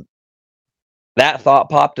 And that thought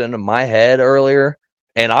popped into my head earlier,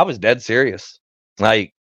 and I was dead serious.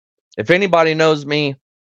 Like, if anybody knows me,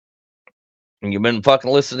 and you've been fucking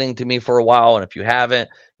listening to me for a while, and if you haven't,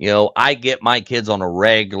 I get my kids on a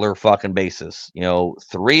regular fucking basis.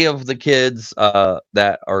 3 of the kids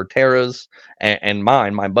that are Tara's and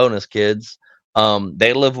mine, my bonus kids,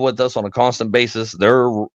 they live with us on a constant basis. Their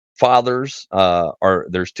fathers,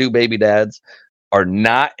 there's 2 baby dads, are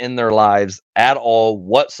not in their lives at all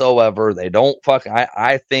whatsoever. They don't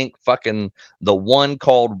I think fucking the one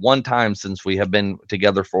called one time since we have been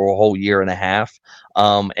together for a whole year and a half.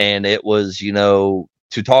 And it was,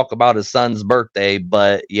 to talk about his son's birthday,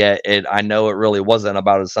 but yeah, I know it really wasn't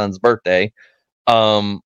about his son's birthday.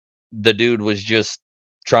 The dude was just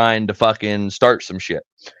trying to fucking start some shit.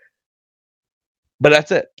 But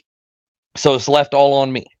that's it. So it's left all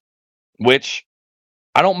on me, which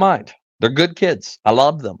I don't mind. They're good kids. I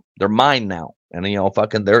love them. They're mine now. And,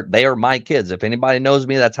 they are my kids. If anybody knows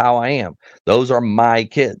me, that's how I am. Those are my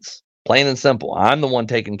kids. Plain and simple. I'm the one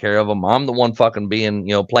taking care of them. I'm the one fucking being,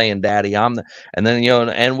 playing daddy. And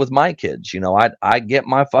then with my kids, I get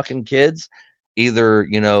my fucking kids either,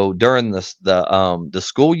 during the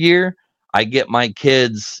school year. I get my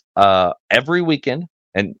kids every weekend.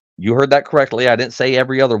 And you heard that correctly. I didn't say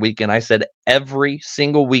every other weekend. I said every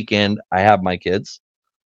single weekend I have my kids.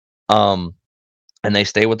 And they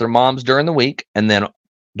stay with their moms during the week. And then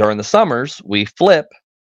during the summers, we flip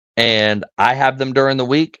and I have them during the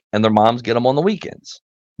week and their moms get them on the weekends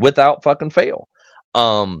without fucking fail.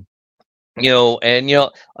 And,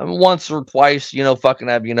 once or twice, fucking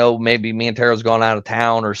have, maybe me and Tara's gone out of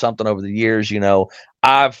town or something over the years, but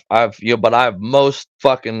I've most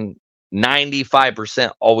fucking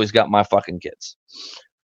 95% always got my fucking kids.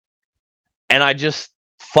 And I just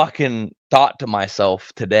fucking thought to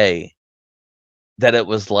myself today that it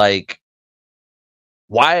was like,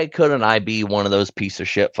 why couldn't I be one of those piece of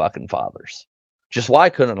shit fucking fathers? Just why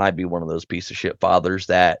couldn't I be one of those piece of shit fathers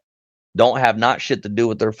that don't have not shit to do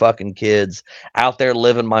with their fucking kids, out there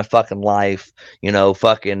living my fucking life,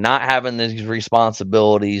 fucking not having these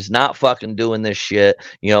responsibilities, not fucking doing this shit,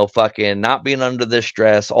 fucking not being under this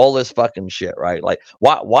stress, all this fucking shit, right? Like,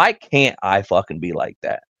 why can't I fucking be like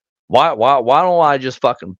that? Why don't I just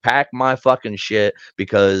fucking pack my fucking shit?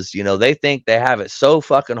 Because, they think they have it so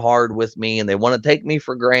fucking hard with me and they want to take me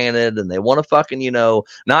for granted and they want to fucking,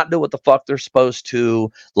 not do what the fuck they're supposed to.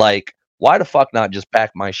 Like, why the fuck not just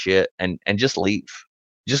pack my shit and just leave?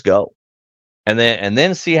 Just go. And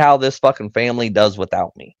then see how this fucking family does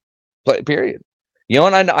without me. Period.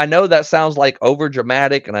 And I know that sounds like over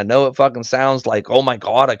dramatic, and I know it fucking sounds like, oh my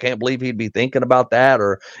God, I can't believe he'd be thinking about that,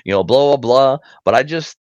 or, blah, blah, blah. But I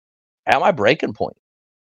just, at my breaking point.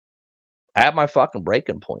 At my fucking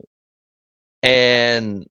breaking point.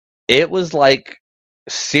 And it was like,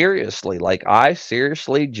 seriously, like I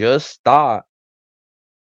seriously just thought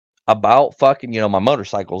about fucking, my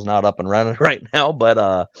motorcycle's not up and running right now,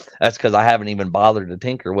 but that's because I haven't even bothered to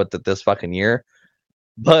tinker with it this fucking year.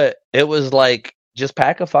 But it was like, just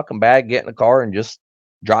pack a fucking bag, get in a car, and just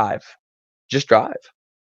drive. Just drive.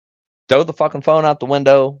 Throw the fucking phone out the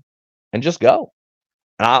window and just go.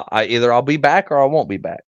 And either I'll be back or I won't be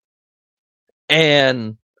back.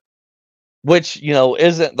 And which,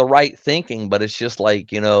 isn't the right thinking, but it's just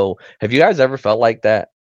like, have you guys ever felt like that?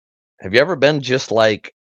 Have you ever been just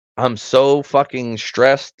like, I'm so fucking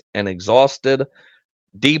stressed and exhausted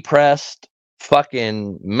depressed,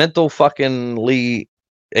 fucking mental fuckingly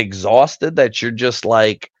exhausted that you're just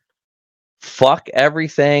like, fuck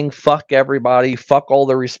everything, fuck everybody, fuck all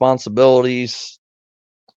the responsibilities.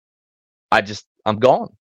 I'm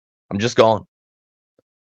gone. I'm just gone.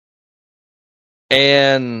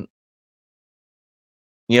 And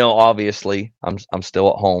you know, obviously, I'm still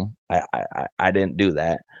at home. I didn't do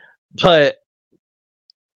that, but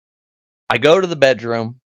I go to the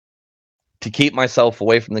bedroom to keep myself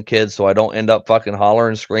away from the kids, so I don't end up fucking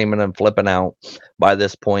hollering, screaming, and flipping out by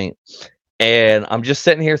this point. And I'm just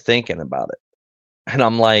sitting here thinking about it, and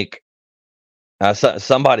I'm like,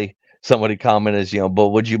 somebody commented, you know, but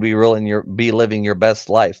would you be living your best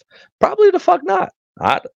life? Probably the fuck not.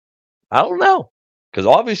 I don't know. Because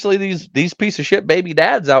obviously these piece of shit baby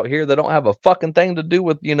dads out here that don't have a fucking thing to do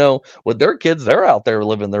with, you know, with their kids, they're out there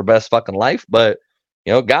living their best fucking life. But,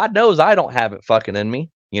 you know, God knows I don't have it fucking in me.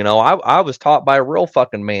 You know, I was taught by a real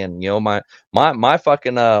fucking man. You know, my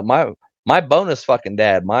fucking my bonus fucking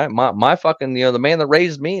dad, my fucking, you know, the man that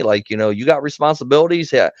raised me. Like, you know, you got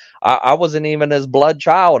responsibilities. Yeah, I wasn't even his blood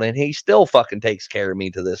child, and he still fucking takes care of me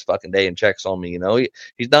to this fucking day and checks on me. You know,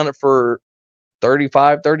 he's done it for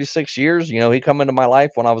 35, 36 years. You know, he come into my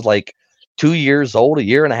life when I was like 2 years old, a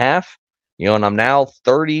year and a half, you know, and I'm now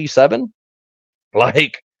 37.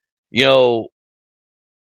 Like, you know,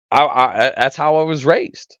 I that's how I was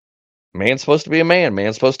raised. Man's supposed to be a man.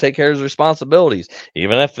 Man's supposed to take care of his responsibilities.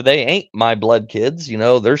 Even if they ain't my blood kids, you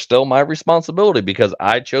know, they're still my responsibility because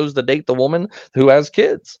I chose to date the woman who has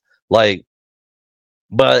kids. Like,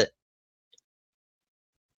 but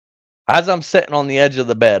as I'm sitting on the edge of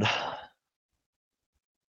the bed,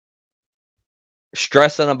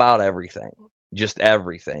 stressing about everything, just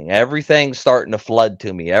everything's starting to flood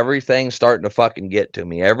to me, everything's starting to fucking get to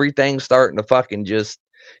me, everything's starting to fucking just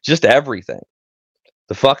everything,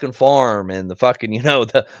 the fucking farm and the fucking, you know,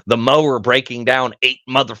 the mower breaking down 8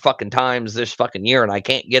 motherfucking times this fucking year and I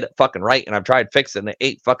can't get it fucking right, and I've tried fixing it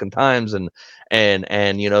 8 fucking times,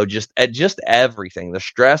 and you know, just everything, the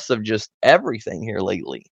stress of just everything here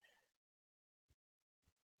lately.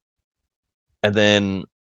 And then,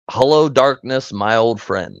 hello darkness, my old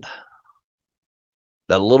friend.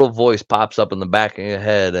 That little voice pops up in the back of your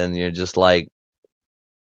head and you're just like,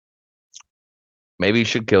 maybe you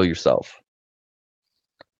should kill yourself.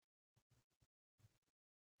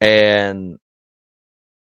 And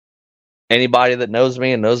anybody that knows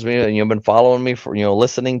me and you've been following me for, you know,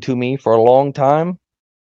 listening to me for a long time,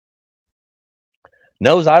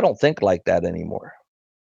 knows I don't think like that anymore.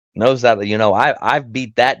 Knows that, you know, I've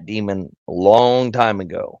beat that demon a long time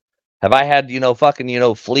ago. Have I had, you know, fucking, you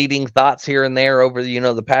know, fleeting thoughts here and there over, you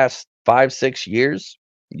know, the past 5-6 years?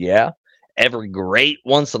 Yeah. Every great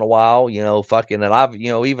once in a while, you know, fucking, and I've, you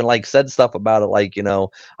know, even like said stuff about it, like, you know,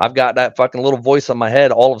 I've got that fucking little voice in my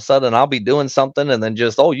head. All of a sudden I'll be doing something and then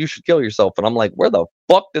just, oh, you should kill yourself. And I'm like, where the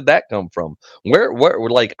fuck did that come from? Where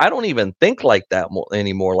like, I don't even think like that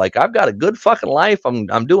anymore. Like, I've got a good fucking life.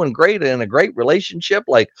 I'm doing great in a great relationship.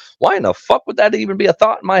 Like, why in the fuck would that even be a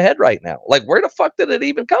thought in my head right now? Like, where the fuck did it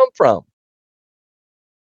even come from?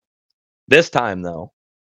 This time though,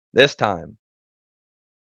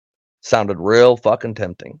 sounded real fucking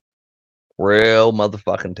tempting. Real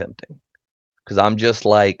motherfucking tempting. Because I'm just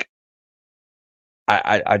like,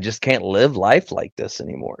 I just can't live life like this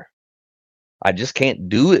anymore. I just can't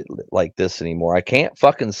do it like this anymore. I can't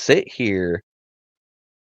fucking sit here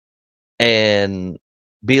and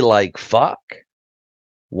be like, fuck,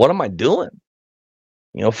 what am I doing?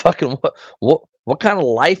 You know, fucking what kind of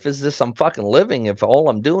life is this I'm fucking living if all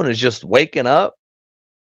I'm doing is just waking up,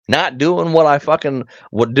 not doing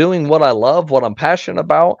what doing what I love, what I'm passionate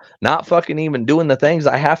about, not fucking even doing the things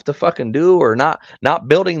I have to fucking do, or not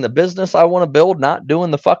building the business I want to build, not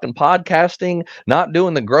doing the fucking podcasting, not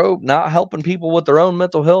doing the grow, not helping people with their own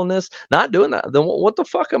mental illness, not doing that. Then what the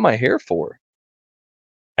fuck am I here for?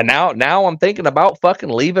 And now I'm thinking about fucking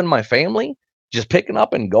leaving my family, just picking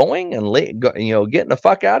up and going and you know, getting the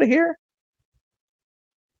fuck out of here.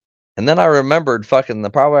 And then I remembered fucking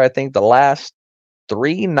I think the last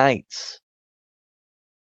 3 nights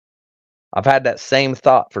I've had that same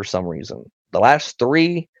thought for some reason. The last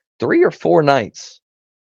 3 or 4 nights.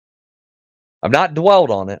 I've not dwelled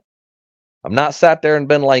on it. I've not sat there and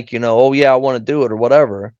been like, you know, oh yeah, I want to do it or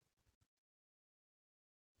whatever.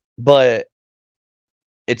 But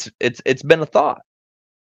it's been a thought.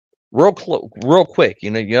 Real quick,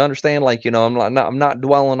 you know, you understand, like, you know, I'm not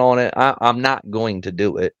dwelling on it. I'm not going to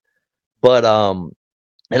do it. But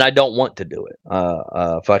and I don't want to do it.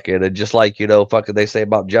 Fuck it. And just like, you know, fuck it, they say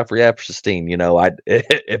about Jeffrey Epstein, you know,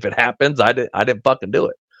 if it happens, I didn't fucking do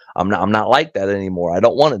it. I'm not like that anymore. I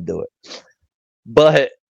don't want to do it.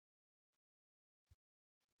 But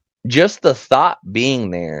just the thought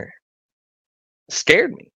being there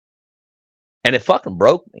scared me. And it fucking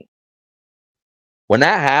broke me. When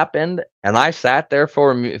that happened, and I sat there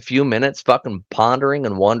for a few minutes fucking pondering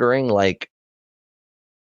and wondering, like,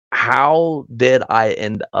 how did I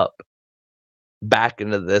end up back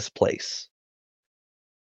into this place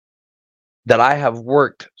that I have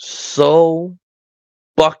worked so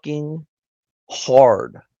fucking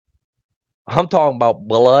hard? I'm talking about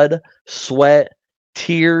blood, sweat,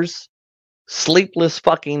 tears, sleepless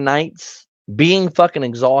fucking nights, being fucking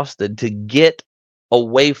exhausted to get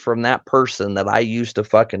away from that person that I used to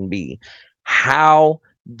fucking be. How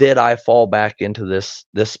did I fall back into this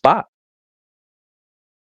spot?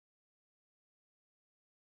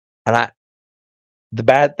 And the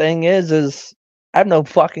bad thing is I have no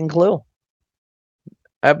fucking clue.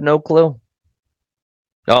 I have no clue.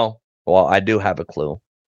 Oh, well, I do have a clue.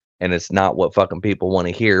 And it's not what fucking people want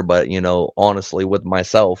to hear, but you know, honestly, with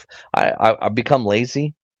myself, I've become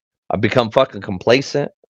lazy. I've become fucking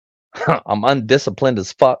complacent. I'm undisciplined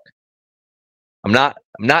as fuck. I'm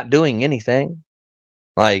not doing anything.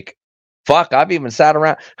 Like, fuck, I've even sat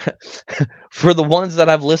around. For the ones that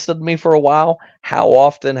have listed me for a while, how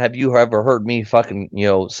often have you ever heard me fucking, you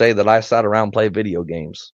know, say that I sat around and play video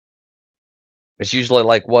games? It's usually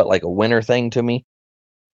like what, like a winter thing to me.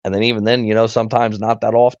 And then even then, you know, sometimes not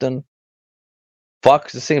that often.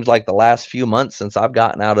 Fuck, it seems like the last few months since I've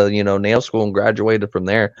gotten out of, you know, nail school and graduated from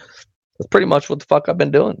there, that's pretty much what the fuck I've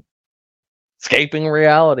been doing. Escaping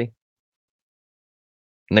reality.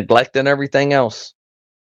 Neglecting everything else.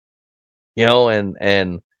 You know,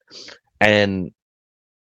 and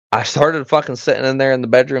I started fucking sitting in there in the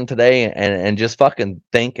bedroom today and just fucking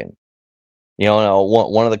thinking. You know,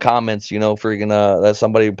 one of the comments, you know, freaking that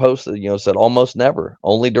somebody posted, you know, said almost never,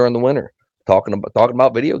 only during the winter, talking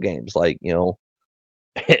about video games. Like, you know,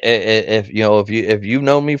 if you've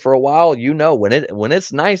known me for a while, you know, when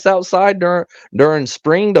it's nice outside during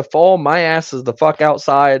spring to fall, my ass is the fuck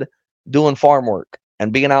outside doing farm work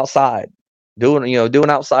and being outside doing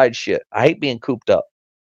outside shit. I hate being cooped up.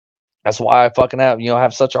 That's why I fucking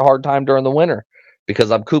have such a hard time during the winter,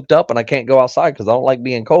 because I'm cooped up and I can't go outside because I don't like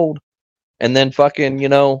being cold. And then fucking, you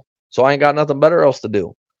know, so I ain't got nothing better else to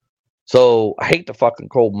do. So I hate the fucking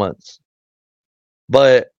cold months.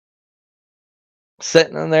 But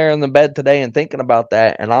sitting in there in the bed today and thinking about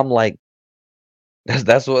that, and I'm like,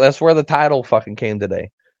 that's where the title fucking came today.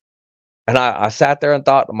 And I sat there and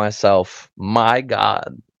thought to myself, my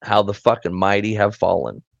God, how the fucking mighty have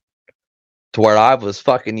fallen. To where I was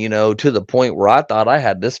fucking, you know, to the point where I thought I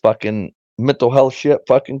had this fucking mental health shit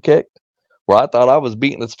fucking kicked. Where I thought I was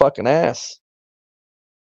beating its fucking ass.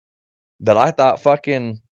 That I thought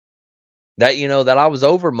fucking, that, you know, that I was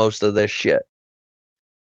over most of this shit.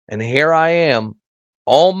 And here I am,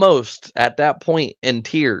 almost at that point in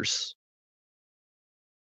tears.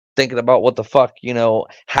 Thinking about what the fuck, you know,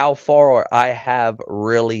 how far I have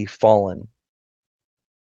really fallen.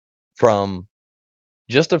 From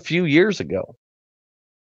just a few years ago.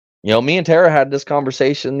 You know, me and Tara had this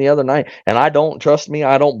conversation the other night, and I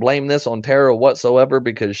don't blame this on Tara whatsoever,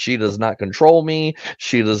 because she does not control me.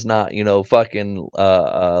 She does not, you know, fucking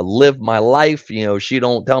live my life. You know, she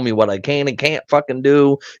don't tell me what I can and can't fucking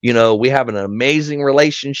do. You know, we have an amazing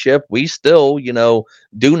relationship. We still, you know,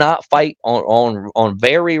 do not fight on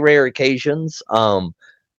very rare occasions.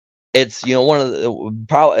 It's, you know, one of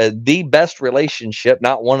the best relationship,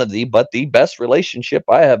 not one of the, but the best relationship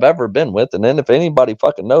I have ever been with. And then if anybody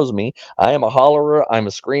fucking knows me, I am a hollerer, I'm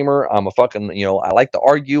a screamer, I'm a fucking, you know, I like to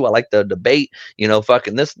argue, I like to debate, you know,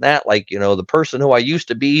 fucking this and that. Like, you know, the person who I used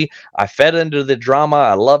to be, I fed into the drama,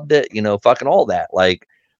 I loved it, you know, fucking all that. Like,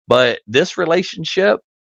 but this relationship,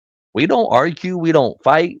 we don't argue, we don't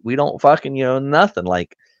fight, we don't fucking, you know, nothing.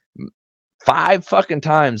 Like, 5 fucking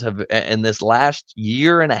times have in this last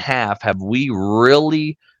year and a half have we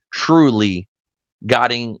really truly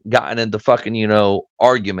gotten into fucking, you know,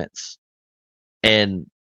 arguments. And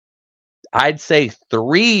I'd say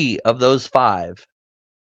 3 of those 5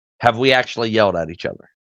 have we actually yelled at each other.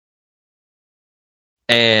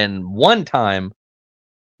 And one time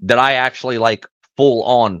that I actually like full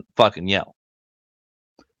on fucking yell.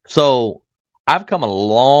 So I've come a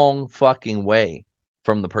long fucking way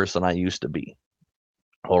from the person I used to be.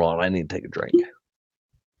 Hold on, I need to take a drink.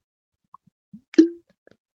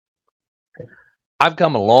 I've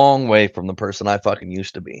come a long way from the person I fucking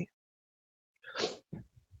used to be.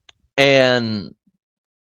 And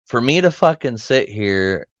for me to fucking sit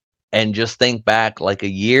here and just think back like a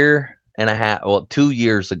year and a half, well, 2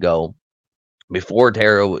 years ago, before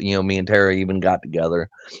Tara, you know, me and Tara even got together,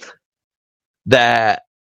 that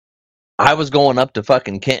I was going up to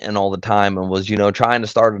fucking Kenton all the time and was, trying to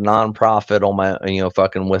start a nonprofit on my,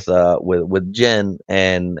 fucking with Jen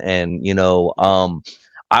and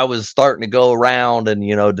I was starting to go around and,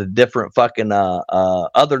 to different fucking,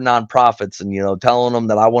 other nonprofits and, telling them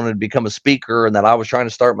that I wanted to become a speaker and that I was trying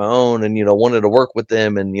to start my own and, wanted to work with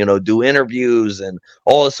them and, do interviews and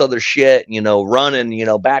all this other shit,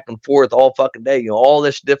 running, back and forth all fucking day, all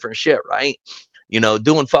this different shit. Right.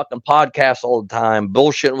 Doing fucking podcasts all the time,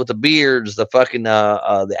 bullshitting with the beards, the fucking,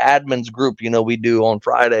 the admins group, we do on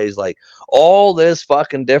Fridays, like all this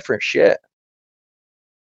fucking different shit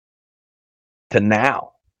to now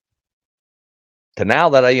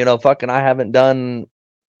that I, fucking, I haven't done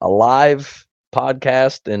a live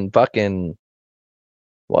podcast in fucking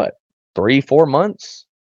what, 3-4 months.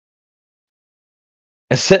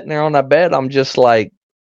 And sitting there on that bed, I'm just like,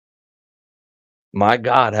 my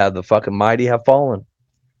God, have the fucking mighty have fallen.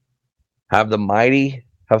 Have the mighty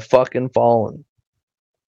have fucking fallen.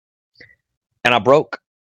 And I broke.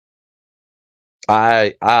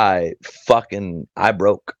 I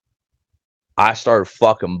broke. I started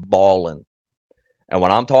fucking bawling. And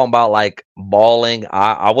when I'm talking about like bawling,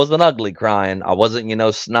 I wasn't ugly crying. I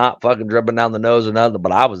wasn't, snot fucking dripping down the nose or nothing,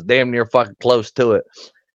 but I was damn near fucking close to it.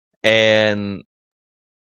 And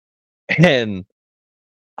I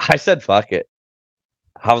said, fuck it.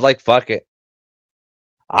 I was like, fuck it.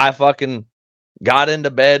 I fucking got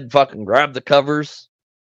into bed, fucking grabbed the covers,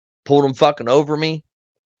 pulled them fucking over me,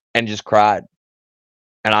 and just cried.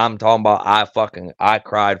 And I'm talking about I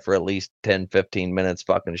cried for at least 10-15 minutes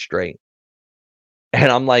fucking straight.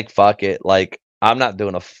 And I'm like, fuck it. Like, I'm not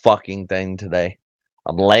doing a fucking thing today.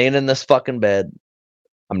 I'm laying in this fucking bed.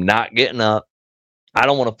 I'm not getting up. I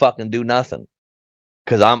don't want to fucking do nothing.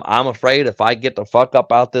 Because I'm afraid if I get the fuck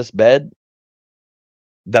up out this bed,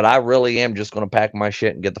 that I really am just going to pack my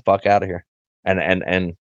shit and get the fuck out of here.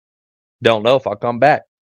 And don't know if I'll come back.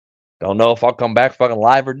 Don't know if I'll come back fucking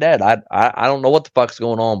live or dead. I don't know what the fuck's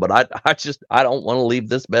going on, but I don't want to leave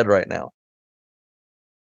this bed right now.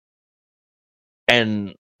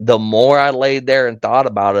 And the more I laid there and thought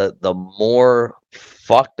about it, the more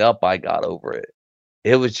fucked up I got over it.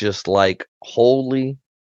 It was just like, holy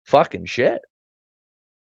fucking shit.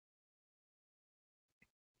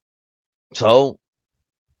 So,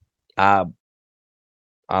 I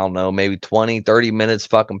don't know, maybe 20-30 minutes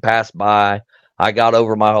fucking passed by. I got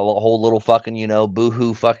over my whole little fucking,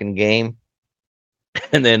 boohoo fucking game.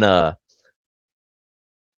 And then I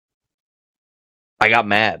got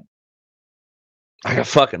mad. I got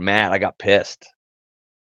fucking mad. I got pissed.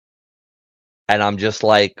 And I'm just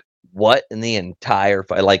like, what in the entire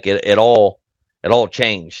fight? Like it all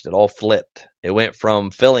changed. It all flipped. It went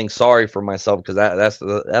from feeling sorry for myself because that's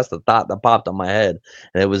the thought that popped in my head.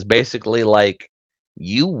 And it was basically like,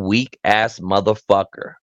 you weak ass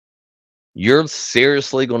motherfucker. You're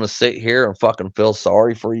seriously going to sit here and fucking feel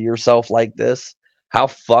sorry for yourself like this? How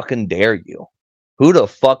fucking dare you? Who the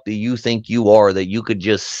fuck do you think you are that you could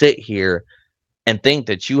just sit here and think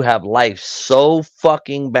that you have life so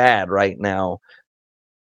fucking bad right now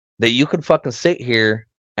that you could fucking sit here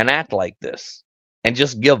and act like this and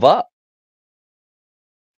just give up?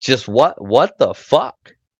 Just what the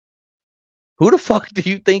fuck? Who the fuck do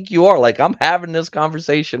you think you are? Like, I'm having this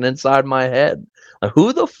conversation inside my head. Like,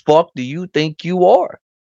 who the fuck do you think you are?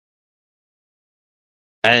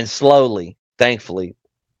 And slowly, thankfully,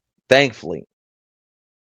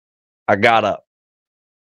 I got up.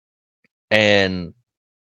 And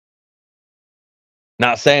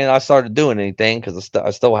not saying I started doing anything because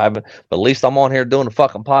I still haven't, but at least I'm on here doing a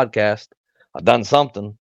fucking podcast. I've done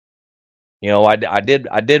something. I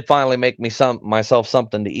did finally make myself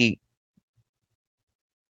something to eat.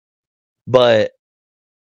 But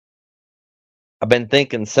I've been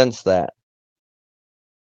thinking since that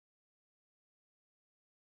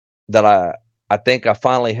I think I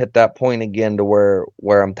finally hit that point again to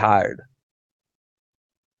where I'm tired.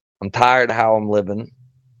 I'm tired of how I'm living.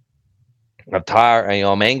 I'm tired.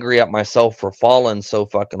 I'm angry at myself for falling so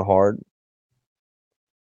fucking hard.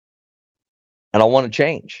 And I want to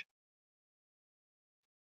change.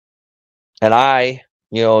 And I,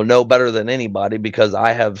 know better than anybody because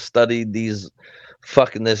I have studied these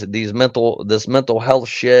fucking this mental health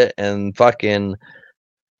shit and fucking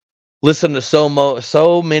listen to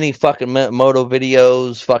so many fucking moto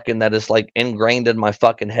videos fucking that is like ingrained in my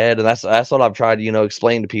fucking head. And that's what I've tried to,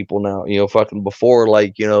 explain to people now, fucking before,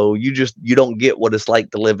 like, you don't get what it's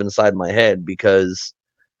like to live inside my head because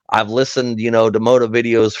I've listened, to moto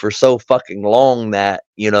videos for so fucking long that,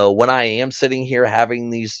 when I am sitting here having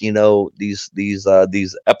these, these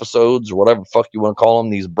episodes or whatever the fuck you want to call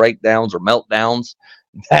them, these breakdowns or meltdowns,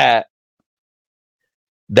 that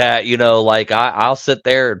that, you know, like I'll sit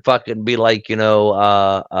there and fucking be like, you know,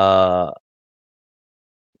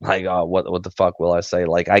 like, what the fuck will I say?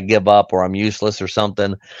 Like, I give up or I'm useless or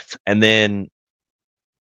something. And then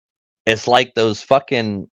it's like those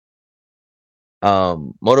fucking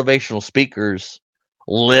motivational speakers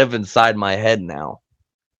live inside my head now,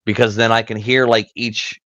 because then I can hear like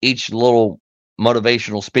each little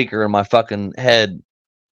motivational speaker in my fucking head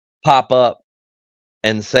pop up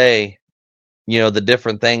and say, you know, the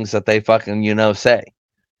different things that they fucking, you know, say.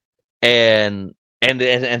 And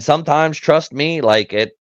sometimes, trust me, like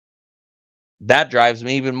that drives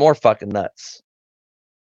me even more fucking nuts,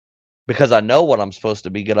 because I know what I'm supposed to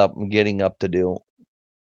be getting up to do.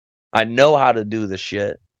 I know how to do the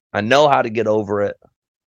shit. I know how to get over it,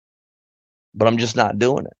 but I'm just not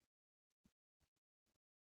doing it.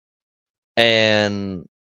 And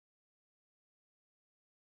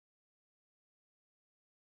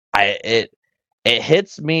it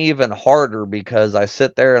hits me even harder, because I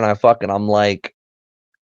sit there and I'm like,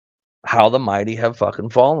 how the mighty have fucking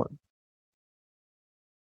fallen.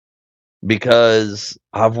 Because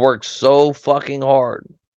I've worked so fucking hard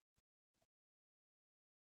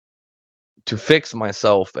to fix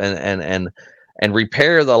myself and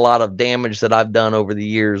repair a lot of damage that I've done over the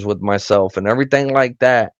years with myself and everything like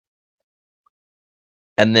that.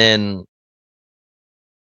 And then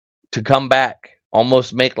to come back,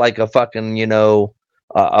 almost make like a fucking, you know,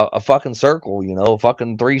 a fucking circle, you know, a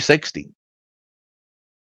fucking 360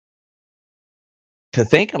 to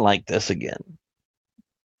thinking like this again.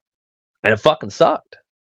 And it fucking sucked.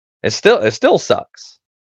 It still sucks.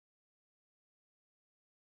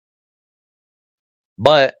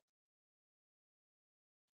 But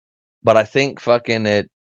I think fucking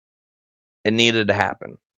it needed to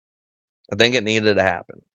happen. I think it needed to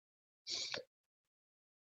happen.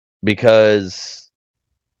 Because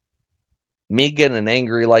me getting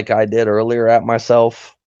angry like I did earlier at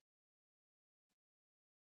myself,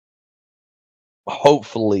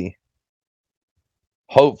 hopefully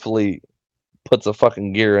puts a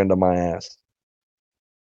fucking gear into my ass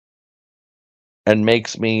and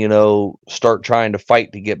makes me, you know, start trying to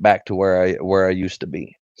fight to get back to where I used to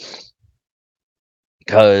be.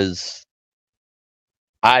 Because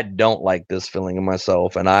I don't like this feeling in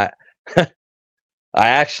myself, and I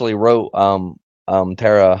actually wrote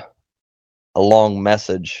Tara a long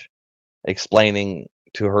message explaining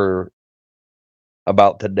to her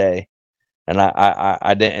about today, and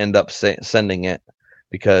I didn't end up sending it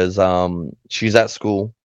because she's at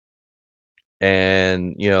school,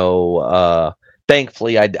 and you know,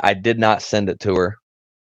 thankfully I did not send it to her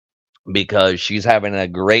because she's having a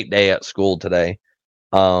great day at school today,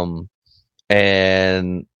 and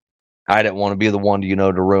I didn't want to be the one to, you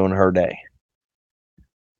know, to ruin her day.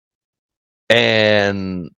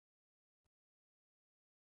 And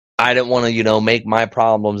I didn't want to, you know, make my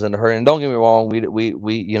problems into her. And don't get me wrong,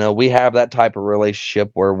 we you know, we have that type of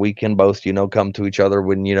relationship where we can both, you know, come to each other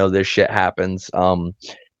when, you know, this shit happens.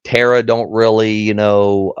 Tara don't really, you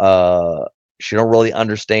know, she don't really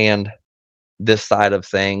understand this side of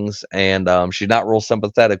things, and she's not real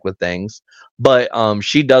sympathetic with things, but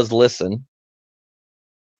she does listen,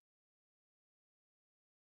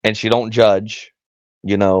 and she don't judge,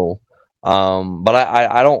 you know. But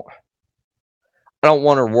I don't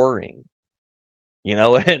want her worrying, you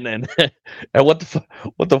know. And what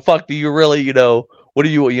the fuck do you really, you know, what do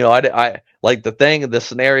you know, I like the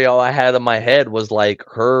scenario I had in my head was like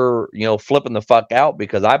her, you know, flipping the fuck out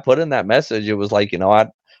because I put in that message. It was like, you know,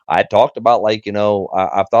 I talked about, like, you know,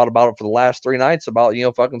 I've thought about it for the last 3 nights about, you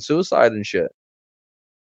know, fucking suicide and shit.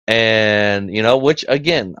 And, you know, which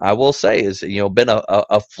again, I will say is, you know, been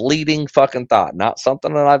a fleeting fucking thought, not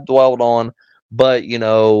something that I've dwelled on. But, you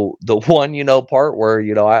know, the one, you know, part where,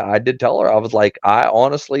 you know, I did tell her, I was like, I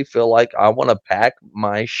honestly feel like I want to pack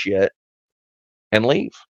my shit and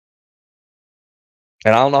leave.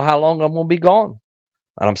 And I don't know how long I'm going to be gone.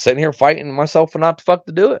 And I'm sitting here fighting myself for not the fuck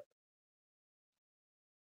to do it.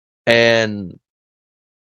 And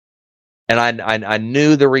I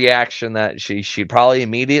knew the reaction that she'd probably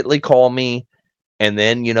immediately call me and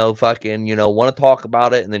then, you know, fucking, you know, want to talk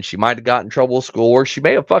about it. And then she might have gotten in trouble with school, or she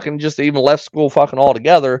may have fucking just even left school fucking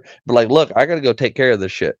altogether. But like, look, I got to go take care of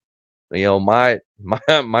this shit. You know, my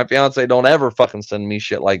fiance don't ever fucking send me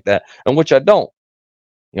shit like that. And which I don't,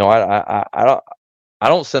 you know, I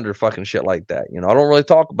don't send her fucking shit like that. You know, I don't really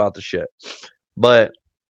talk about the shit, but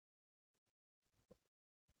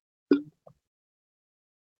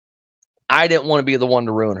I didn't want to be the one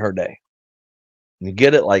to ruin her day. You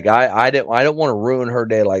get it? Like I didn't want to ruin her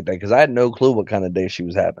day like that, because I had no clue what kind of day she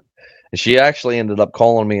was having. And she actually ended up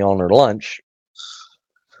calling me on her lunch.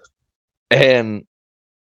 And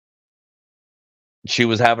she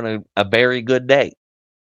was having a very good day.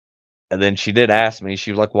 And then she did ask me,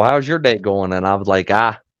 she was like, well, how's your day going? And I was like,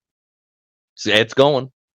 it's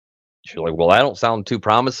going. She was like, well, that don't sound too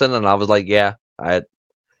promising. And I was like, yeah,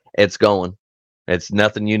 it's going. It's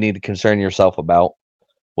nothing you need to concern yourself about.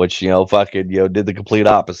 Which, fucking, did the complete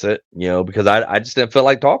opposite, because I just didn't feel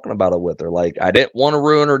like talking about it with her. Like, I didn't want to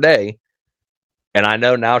ruin her day. And I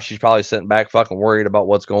know now she's probably sitting back fucking worried about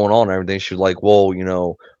what's going on and everything. She was like, well,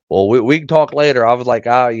 we can talk later. I was like,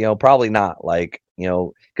 probably not. Like,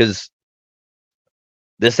 because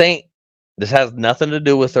this has nothing to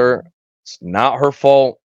do with her. It's not her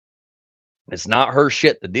fault. It's not her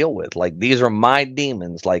shit to deal with. Like, these are my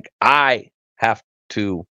demons. Like, I have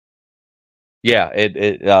to.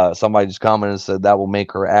 Yeah, somebody just commented and said that will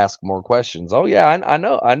make her ask more questions. Oh yeah, I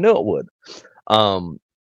know. I knew it would.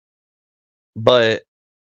 But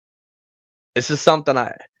this is something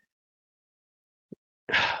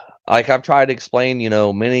I've tried to explain,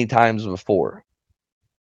 many times before.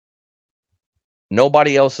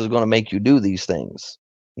 Nobody else is going to make you do these things.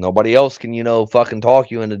 Nobody else can, fucking talk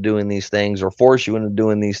you into doing these things or force you into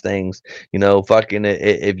doing these things. Fucking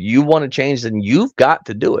if you want to change, then you've got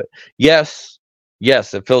to do it. Yes,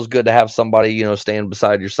 it feels good to have somebody, stand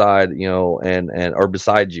beside your side, and or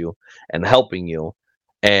beside you and helping you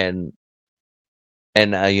and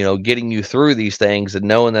getting you through these things and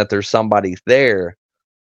knowing that there's somebody there.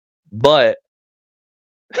 But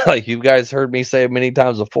like you guys heard me say many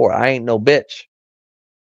times before, I ain't no bitch.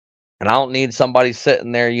 And I don't need somebody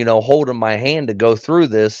sitting there, holding my hand to go through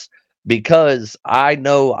this, because I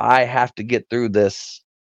know I have to get through this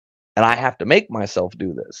and I have to make myself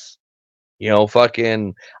do this.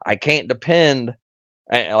 Fucking, I can't depend,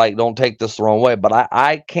 like, don't take this the wrong way, but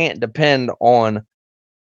I can't depend on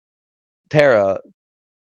Tara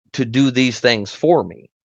to do these things for me.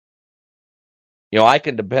 I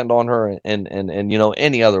can depend on her in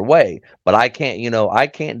any other way, but I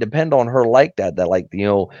can't depend on her like that. That, like,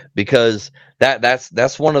 because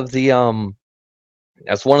that's one of the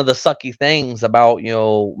sucky things about,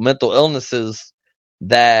 mental illnesses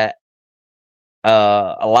that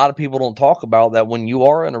a lot of people don't talk about, that when you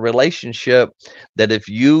are in a relationship, that if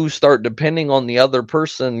you start depending on the other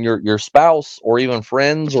person, your spouse or even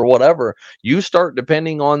friends or whatever, you start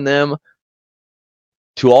depending on them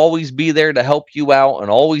to always be there to help you out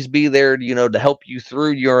and always be there, to help you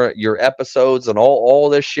through your episodes and all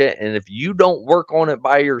this shit. And if you don't work on it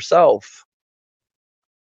by yourself,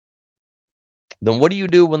 then what do you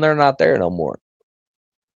do when they're not there no more?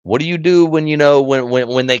 What do you do when,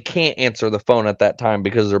 when they can't answer the phone at that time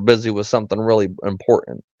because they're busy with something really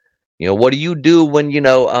important? What do you do when,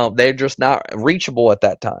 they're just not reachable at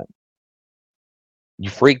that time? You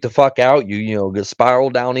freak the fuck out. You get spiral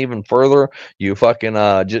down even further. You fucking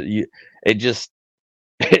it's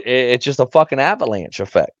just a fucking avalanche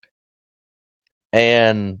effect.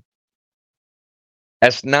 And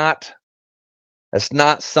that's not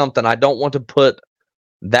something. I don't want to put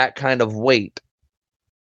that kind of weight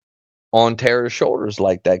on Tara's shoulders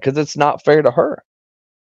like that, because it's not fair to her.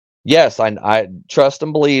 Yes, I trust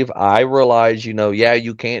and believe. I realize,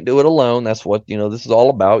 you can't do it alone. That's what, this is all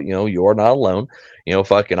about. You're not alone.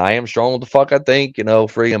 Fucking, I am strong with the fuck I think,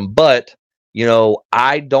 freaking, but,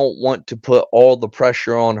 I don't want to put all the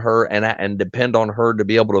pressure on her and depend on her to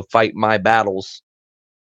be able to fight my battles,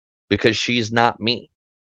 because she's not me.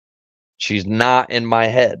 She's not in my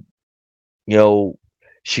head.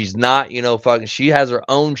 She's not, fucking, she has her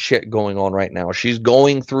own shit going on right now. She's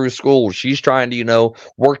going through school. She's trying to,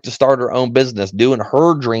 work to start her own business, doing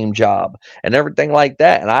her dream job and everything like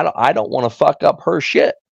that. And I don't want to fuck up her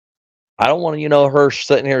shit. I don't want to, her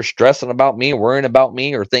sitting here stressing about me, worrying about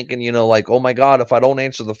me, or thinking, like, oh my God, if I don't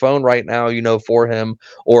answer the phone right now, for him,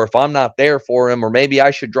 or if I'm not there for him, or maybe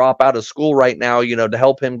I should drop out of school right now, to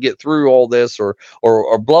help him get through all this, or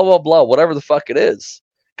blah, blah, blah, whatever the fuck it is.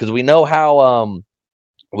 Because we know how,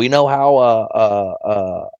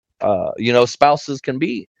 spouses can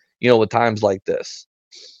be, with times like this.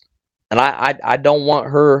 And I don't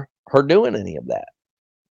want her doing any of that.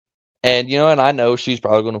 And, and I know she's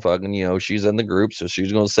probably going to fucking, she's in the group, so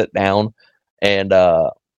she's going to sit down and,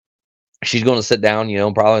 she's going to sit down,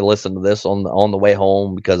 and probably listen to this on the way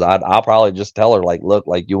home, because I'll probably just tell her, like, look,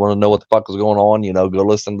 like, you want to know what the fuck is going on, go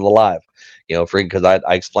listen to the live, because I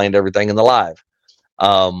explained everything in the live.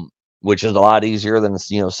 Which is a lot easier than,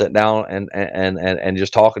 sitting down and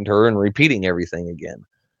just talking to her and repeating everything again.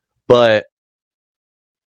 But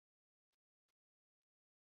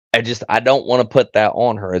I don't want to put that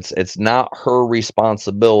on her. It's not her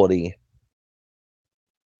responsibility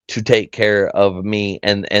to take care of me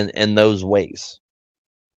and in those ways.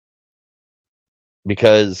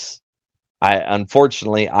 Because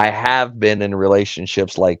unfortunately I have been in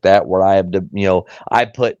relationships like that where I have to, I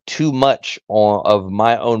put too much of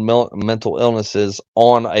my own mental illnesses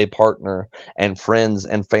on a partner and friends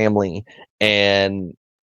and family, and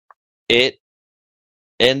it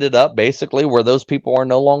ended up basically where those people are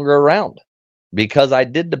no longer around because I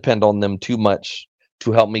did depend on them too much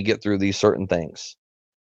to help me get through these certain things.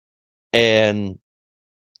 And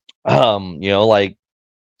like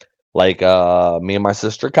me and my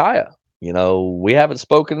sister Kaya, we haven't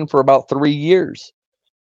spoken for about 3 years.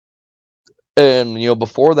 And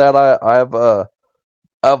before that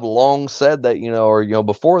I've long said that,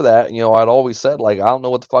 before that, I'd always said, like, I don't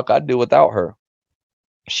know what the fuck I'd do without her.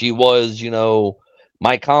 She was,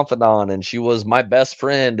 my confidant, and she was my best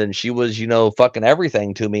friend, and she was, fucking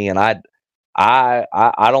everything to me. And I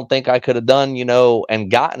don't think I could have done,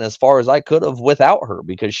 and gotten as far as I could have without her,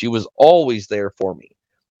 because she was always there for me.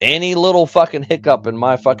 Any little fucking hiccup in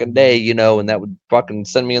my fucking day, and that would fucking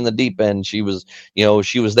send me in the deep end, she was,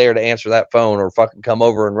 she was there to answer that phone or fucking come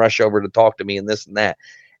over and rush over to talk to me and this and that.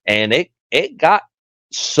 And it got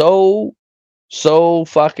so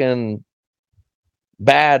fucking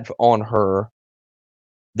bad on her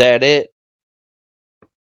that it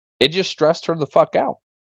just stressed her the fuck out.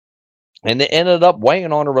 And it ended up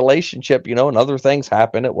weighing on a relationship, and other things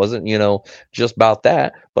happened. It wasn't, just about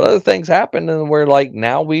that, but other things happened, and we're like,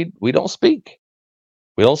 now we don't speak.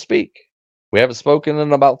 We don't speak. We haven't spoken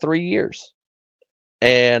in about 3 years.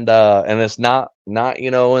 And it's not, in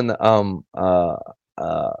the,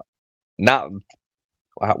 not,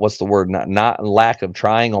 what's the word? Not lack of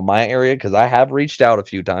trying on my area, because I have reached out a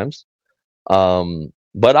few times.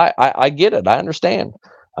 But I get it. I understand.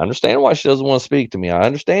 I understand why she doesn't want to speak to me. I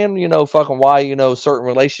understand, fucking why, certain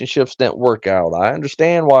relationships didn't work out. I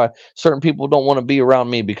understand why certain people don't want to be around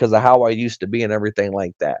me because of how I used to be and everything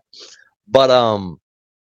like that. But,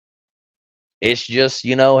 it's just,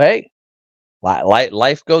 hey,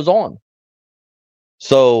 life goes on.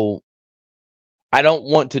 So I don't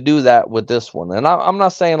want to do that with this one. And I'm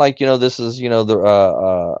not saying, like, this is,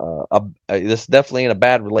 this definitely in a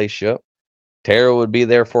bad relationship. Tara would be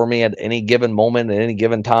there for me at any given moment, at any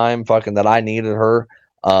given time, fucking, that I needed her.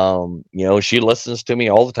 She listens to me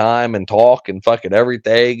all the time and talk and fucking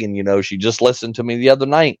everything. And, she just listened to me the other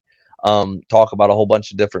night, talk about a whole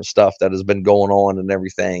bunch of different stuff that has been going on and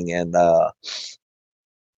everything. And,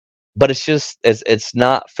 but it's just, it's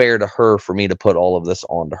not fair to her for me to put all of this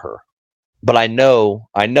onto her. But I know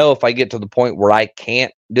if I get to the point where I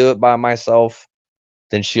can't do it by myself,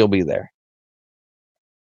 then she'll be there.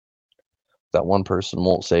 That one person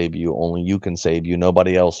won't save you. Only you can save you.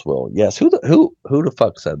 Nobody else will. Yes. Who the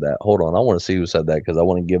fuck said that? Hold on. I want to see who said that, because I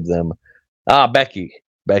want to give them. Becky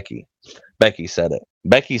said it.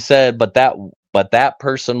 Becky said, but that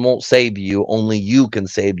person won't save you. Only you can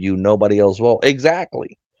save you. Nobody else will.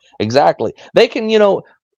 Exactly. They can,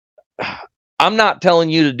 I'm not telling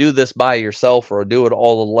you to do this by yourself or do it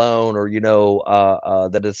all alone, or,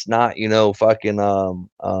 that it's not, fucking,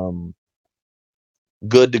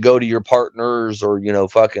 good to go to your partners or,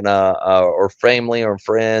 fucking, or family or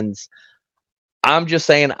friends. I'm just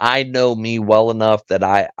saying, I know me well enough that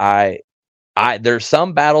I there's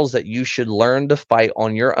some battles that you should learn to fight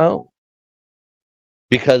on your own,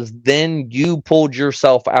 because then you pulled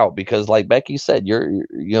yourself out, because like Becky said, you're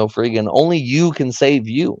friggin' only you can save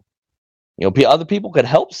you. Other people can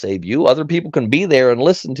help save you. Other people can be there and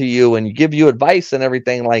listen to you and give you advice and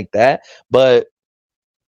everything like that. But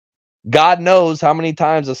God knows how many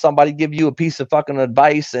times does somebody give you a piece of fucking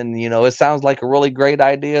advice and, it sounds like a really great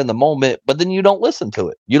idea in the moment, but then you don't listen to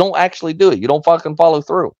it. You don't actually do it. You don't fucking follow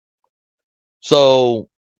through. So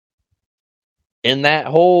in that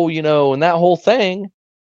whole, thing,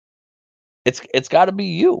 it's got to be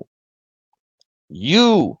you.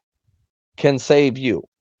 You can save you.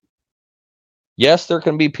 Yes, there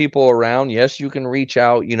can be people around. Yes, you can reach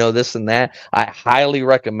out, this and that. I highly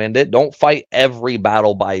recommend it. Don't fight every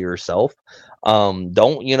battle by yourself.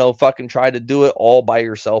 Don't, fucking try to do it all by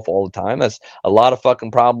yourself all the time. That's a lot of fucking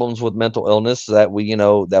problems with mental illness that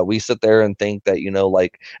we sit there and think that,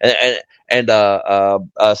 like, and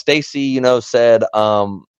Stacy, said,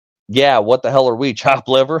 yeah, what the hell are we, chopped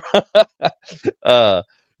liver?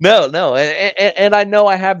 No, and I know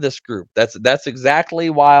I have this group. That's exactly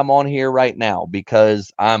why I'm on here right now,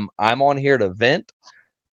 because I'm on here to vent.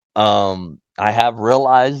 I have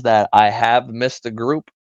realized that I have missed the group,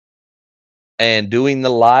 and doing the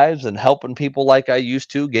lives and helping people like I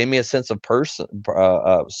used to gave me a sense of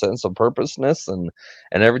sense of purposeness and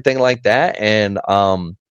everything like that. And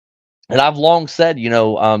I've long said,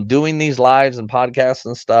 doing these lives and podcasts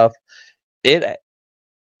and stuff, it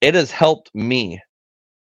has helped me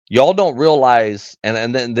y'all don't realize,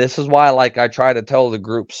 and then this is why, like, I try to tell the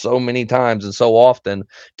group so many times and so often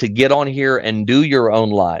to get on here and do your own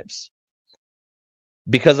lives.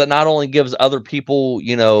 Because it not only gives other people,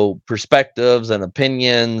 you know, perspectives and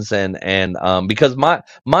opinions, and because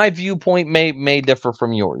my viewpoint may differ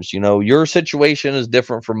from yours. You know, your situation is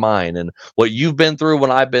different from mine, and what you've been through, what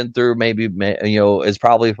I've been through, you know, is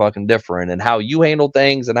probably fucking different, and how you handle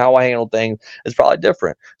things and how I handle things is probably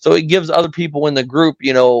different. So it gives other people in the group,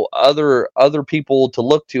 you know, other people to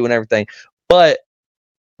look to and everything. But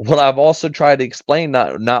what I've also tried to explain,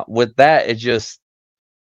 not with that, is just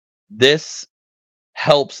this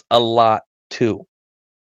helps a lot too.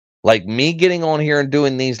 Like me getting on here and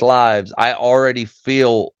doing these lives, I already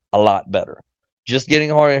feel a lot better. Just getting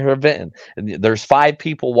on here venting. There's 5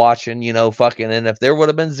 people watching, you know, fucking, and if there would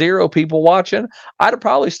have been 0 people watching, I'd have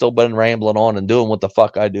probably still been rambling on and doing what the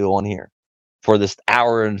fuck I do on here for this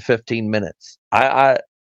hour and 15 minutes. I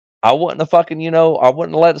wouldn't have fucking, you know, I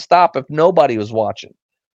wouldn't let it stop if nobody was watching.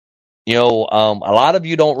 You know, a lot of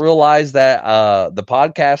you don't realize that the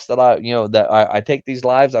podcast that I take these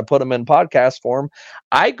lives, I put them in podcast form.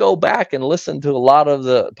 I go back and listen to a lot of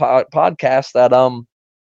the podcasts that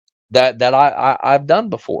I've done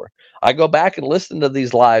before. I go back and listen to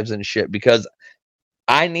these lives and shit because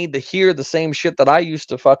I need to hear the same shit that I used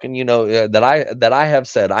to fucking, you know, that I have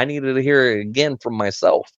said. I needed to hear it again from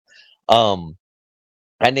myself.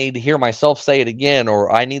 I need to hear myself say it again,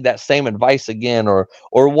 or I need that same advice again, or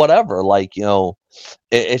whatever. Like, you know,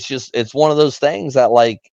 it's one of those things that,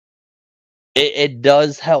 like, it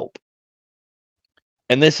does help.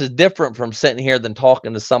 And this is different from sitting here than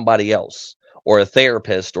talking to somebody else or a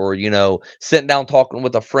therapist, or, you know, sitting down talking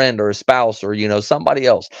with a friend or a spouse, or, you know, somebody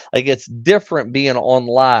else. Like, it's different being on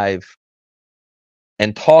live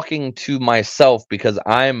and talking to myself, because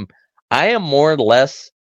I am more or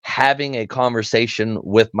less having a conversation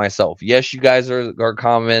with myself. Yes, you guys are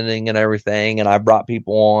commenting and everything, and I brought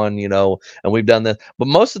people on, you know, and we've done this, but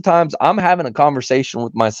most of the times I'm having a conversation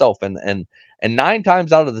with myself, and 9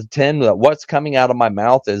 times out of the 10 that what's coming out of my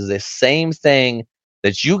mouth is the same thing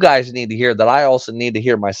that you guys need to hear, that I also need to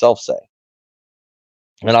hear myself say.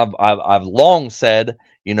 And I've long said,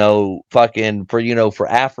 you know, fucking for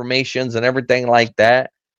affirmations and everything like that,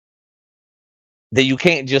 that you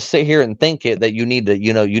can't just sit here and think it, that you need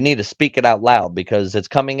to speak it out loud, because it's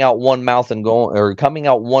coming out one mouth and going, or coming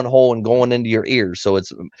out one hole and going into your ears. So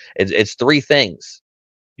it's 3 things.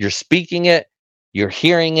 You're speaking it, you're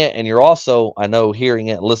hearing it, and you're also, I know, hearing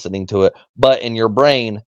it, listening to it, but in your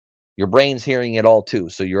brain's hearing it all too.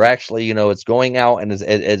 So you're actually, you know, it's going out, and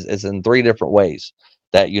it's in 3 different ways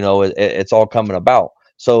that, you know, it's all coming about.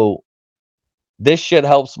 So this shit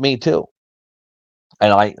helps me too.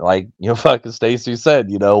 And like, you know, fucking Stacy said,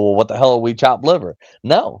 you know, well, what the hell are we, chopped liver?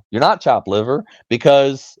 No, you're not chopped liver,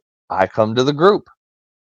 because I come to the group.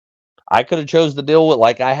 I could have chose to deal with,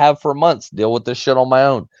 like I have for months, deal with this shit on my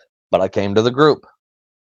own, but I came to the group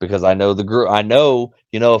because I know the group. I know,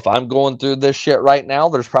 you know, if I'm going through this shit right now,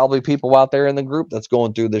 there's probably people out there in the group that's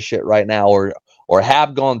going through this shit right now, or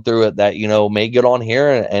have gone through it, that, you know, may get on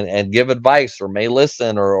here and give advice, or may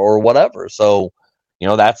listen, or whatever. So, you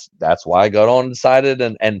know, that's why I got on and decided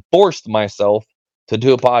and forced myself to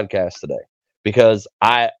do a podcast today, because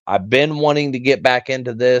I've been wanting to get back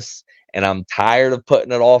into this, and I'm tired of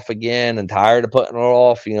putting it off again, and tired of putting it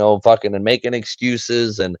off, you know, fucking, and making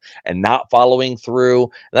excuses and not following through.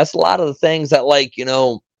 And that's a lot of the things that, like, you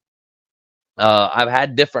know, I've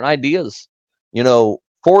had different ideas, you know,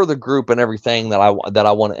 for the group and everything that I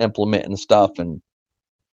want to implement and stuff. And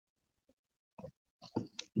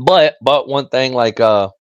But one thing, like, I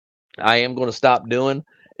am going to stop doing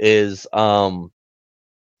is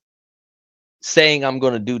saying I'm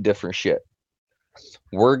going to do different shit.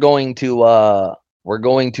 We're going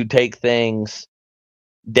to take things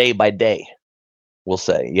day by day. We'll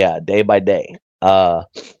say, yeah, day by day.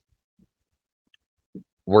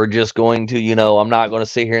 We're just going to, you know, I'm not going to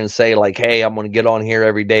sit here and say, like, hey, I'm going to get on here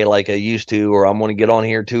every day like I used to, or I'm going to get on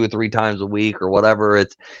here 2 or 3 times a week, or whatever.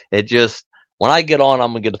 It just, when I get on,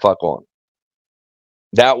 I'm going to get the fuck on.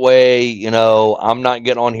 That way, you know, I'm not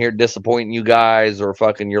getting on here disappointing you guys, or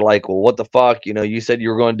fucking, you're like, well, what the fuck? You know, you said you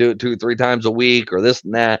were going to do it 2 or 3 times a week, or this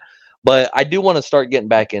and that. But I do want to start getting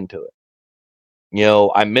back into it. You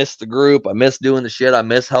know, I miss the group. I miss doing the shit. I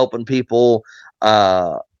miss helping people.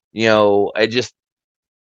 You know,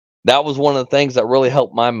 that was one of the things that really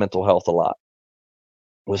helped my mental health a lot.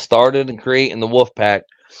 Was started and creating the Wolf Pack,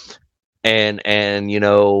 and you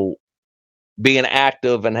know, being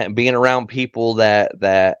active and being around people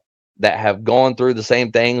that have gone through the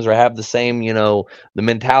same things or have the same, you know, the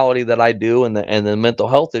mentality that I do and the mental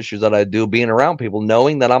health issues that I do, being around people,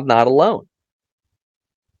 knowing that I'm not alone.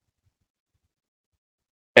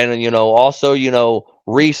 And, you know, also, you know,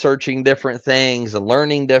 researching different things and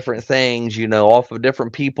learning different things, you know, off of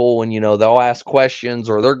different people, and, you know, they'll ask questions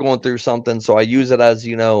or they're going through something. So I use it as,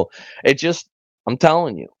 you know, it just, I'm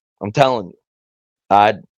telling you,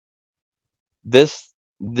 this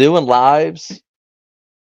doing lives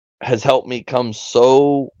has helped me come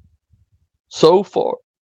so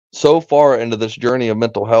far into this journey of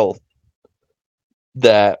mental health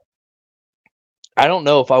that I don't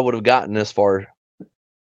know if I would have gotten this far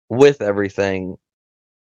with everything,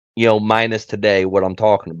 you know, minus today, what I'm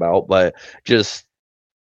talking about, but just,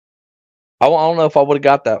 I don't know if I would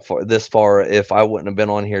have got this far if I wouldn't have been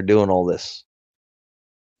on here doing all this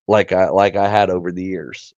like I had over the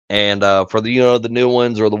years. And for the, you know, the new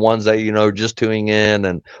ones or the ones that, you know, just tuning in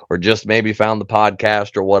and or just maybe found the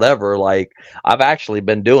podcast or whatever, like I've actually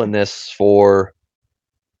been doing this for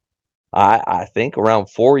I think around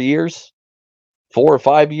 4 or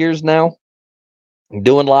 5 years now,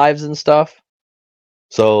 doing lives and stuff.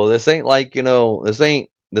 So this ain't like, you know, this ain't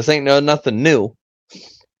nothing new.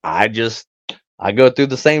 I go through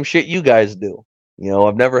the same shit you guys do. You know,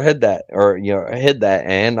 I've never hid that,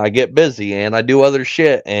 and I get busy and I do other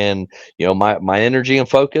shit, and, you know, my energy and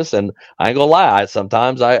focus, and I ain't gonna lie,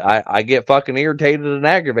 sometimes I get fucking irritated and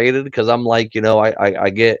aggravated because I'm like, you know,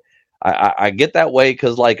 I get that way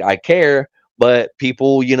because, like, I care, but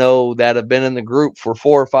people, you know, that have been in the group for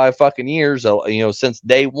 4 or 5 fucking years, you know, since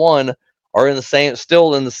day one, are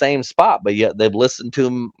still in the same spot, but yet they've listened to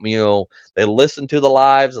them, you know, they listen to the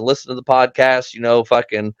lives and listen to the podcast, you know,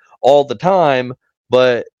 fucking all the time,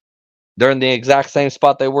 but they're in the exact same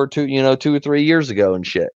spot they were 2 or 3 years ago and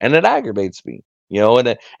shit. And it aggravates me, you know, and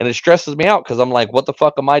it stresses me out because I'm like, what the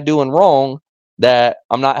fuck am I doing wrong that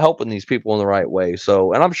I'm not helping these people in the right way?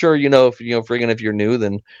 So, and I'm sure, you know, if, you know, friggin' if you're new,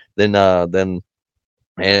 then you know, to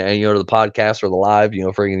the podcast or the live, you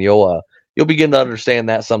know, friggin' you'll begin to understand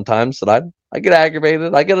that sometimes that I get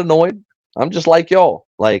aggravated, I get annoyed. I'm just like y'all.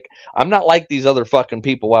 Like, I'm not like these other fucking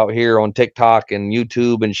people out here on TikTok and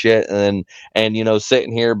YouTube and shit, and you know,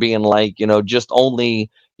 sitting here being like, you know, just only,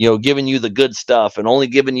 you know, giving you the good stuff and only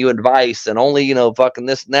giving you advice and only, you know, fucking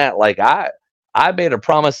this and that. Like, I made a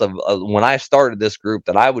promise of when I started this group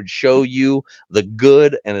that I would show you the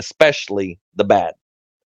good and especially the bad,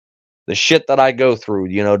 the shit that I go through,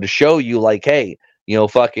 you know, to show you, like, hey, you know,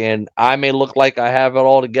 fucking, I may look like I have it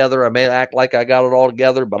all together. I may act like I got it all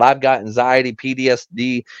together, but I've got anxiety,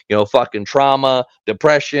 PTSD, you know, fucking trauma,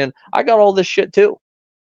 depression. I got all this shit too.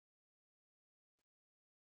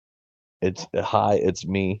 It's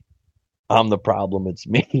me. I'm the problem. It's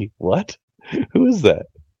me. What? Who is that?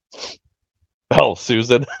 Oh,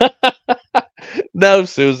 Susan. No,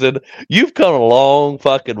 Susan, you've come a long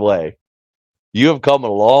fucking way. You have come a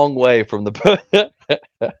long way from the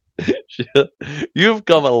you've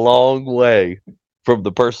come a long way from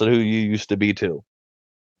the person who you used to be too.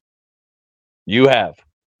 You have.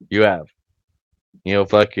 You know,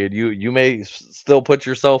 fucking, you may still put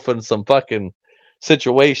yourself in some fucking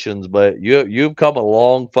situations, but you've come a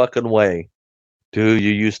long fucking way to who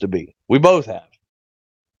you used to be. We both have.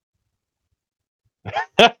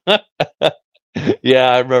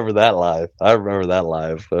 Yeah, I remember that live.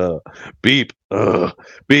 Beep.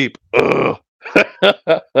 Beep.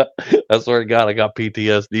 I swear to God, I got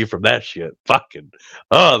PTSD from that shit. Fucking,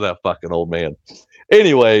 that fucking old man.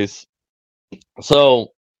 Anyways, so,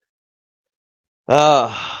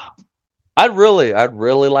 I'd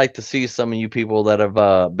really like to see some of you people that have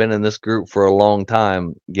been in this group for a long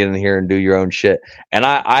time get in here and do your own shit. And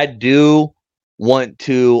I do want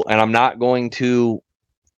to, and I'm not going to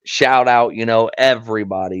shout out, you know,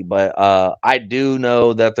 everybody, but I do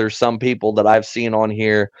know that there's some people that I've seen on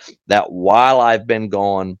here that while I've been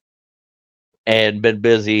gone and been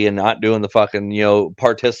busy and not doing the fucking, you know,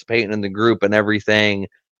 participating in the group and everything,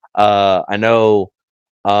 I know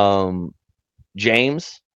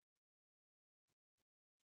James,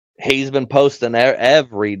 he's been posting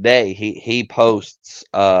every day. He posts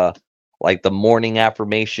like the morning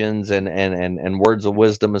affirmations and words of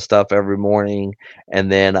wisdom and stuff every morning.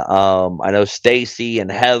 And then I know Stacy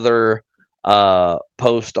and Heather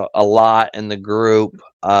post a lot in the group.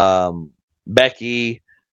 Becky,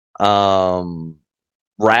 Rabbit.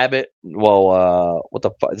 Well, what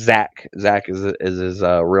the fuck? Zach is his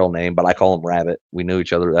real name, but I call him Rabbit. We knew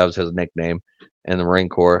each other. That was his nickname in the Marine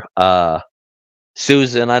Corps.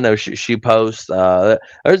 Susan, I know she posts.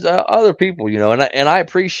 There's other people, you know, and I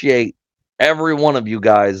appreciate every one of you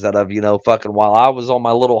guys that have, you know, fucking, while I was on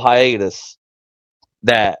my little hiatus,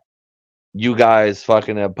 that you guys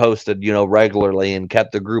fucking have posted, regularly and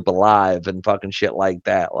kept the group alive and fucking shit like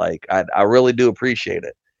that. Like, I really do appreciate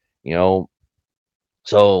it,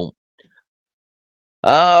 So,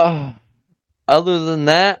 other than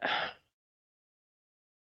that,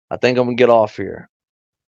 I think I'm gonna get off here.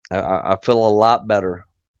 I feel a lot better.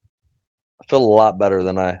 I feel a lot better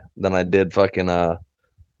than I did fucking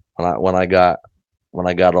when I got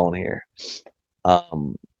on here. I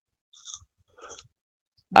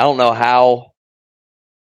don't know how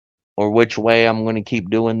or which way I'm going to keep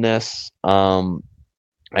doing this.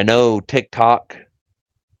 I know TikTok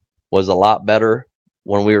was a lot better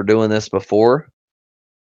when we were doing this before.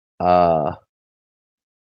 I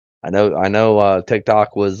know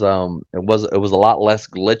TikTok was it was a lot less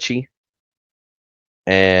glitchy,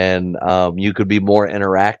 and you could be more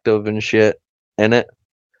interactive and shit in it.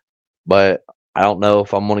 But I don't know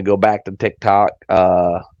if I'm going to go back to TikTok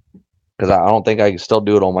because I don't think I can still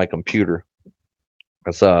do it on my computer.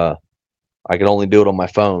 Because I can only do it on my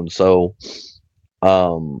phone, so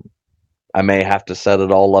I may have to set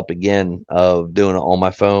it all up again of doing it on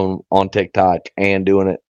my phone, on TikTok, and doing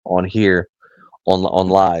it on here on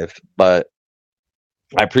live. But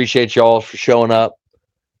I appreciate y'all for showing up,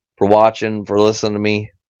 for watching, for listening to me,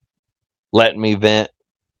 letting me vent,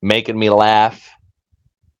 making me laugh.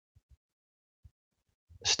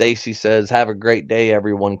 Stacy says, have a great day,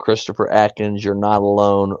 everyone. Christopher Atkins, you're not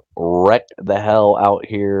alone. Wreck the hell out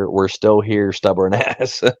here. We're still here, stubborn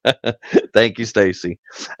ass. Thank you, Stacy.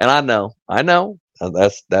 And I know.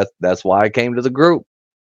 That's why I came to the group.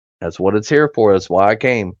 That's what it's here for. That's why I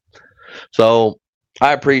came. So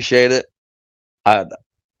I appreciate it. I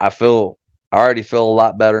already feel a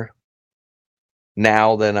lot better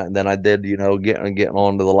now than I did, getting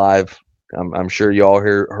onto the live. I'm sure y'all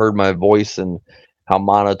heard my voice and how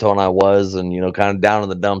monotone I was, and kind of down in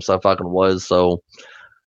the dumps I fucking was. So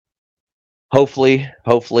hopefully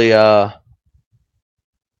I'll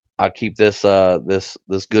keep this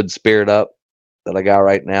good spirit up that I got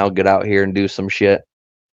right now, get out here and do some shit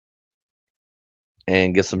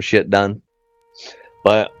and get some shit done.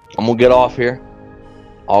 But I'm gonna get off here.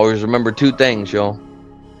 Always remember 2 things, y'all.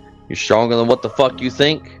 You're stronger than what the fuck you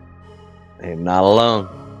think, and you're not alone.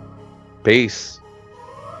 Peace.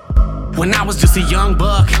 When I was just a young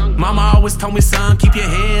buck, mama always told me, son, keep your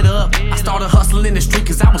head up. I started hustling in the street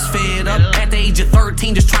cause I was fed up. At the age of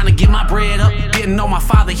 13, just trying to get my bread up. Didn't know my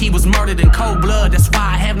father, he was murdered in cold blood. That's why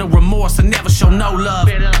I have no remorse and never show no love.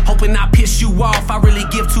 Hoping I piss you off, I really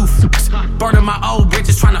give 2 fucks. Burning my old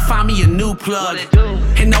bridges, trying to find me a new plug.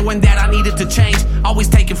 And knowing that I needed to change, always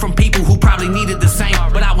taking from people who probably needed the same.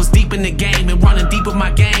 But I was deep in the game and running deep with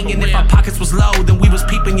my gang. And if our pockets was low, then we was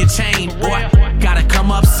peeping your chain. Boy, gotta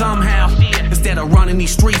come up somehow. Instead of running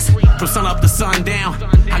these streets from sun up to sundown,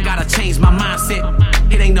 I gotta change my mindset.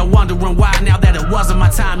 It ain't no wondering why now that it wasn't my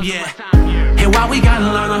time yet. And why we gotta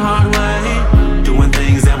learn the hard way, doing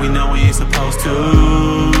things that we know we ain't supposed to.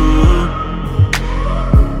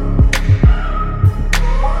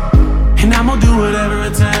 And I'm gonna do whatever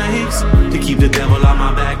it takes to keep the devil on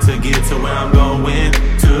my back to get to where I'm going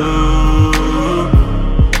to.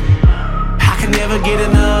 I can never get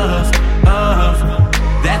enough of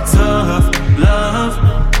that tough love.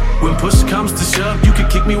 When push comes to shove, you can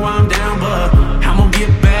kick me while I'm down, but I'm gonna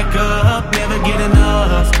get back up. Never get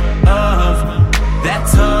enough of that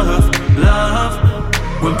tough love.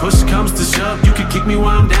 When push comes to shove, you can kick me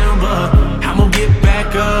while I'm down, but I'm gonna get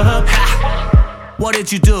back up. Ha! What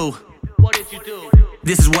did you do?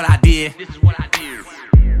 This is what I did.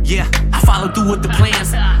 Yeah, I followed through with the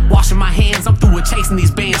plans. Washing my hands, I'm through with chasing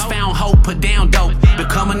these bands. Found hope, put down dope,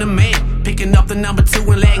 becoming a man. Picking up the number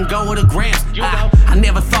 2 and letting go of the grams. I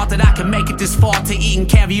never thought that I could make it this far, to eating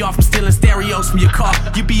caviar from stealing stereos from your car.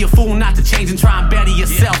 You be a fool not to change and try and better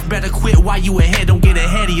yourself. Better quit while you ahead, don't get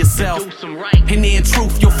ahead of yourself. And in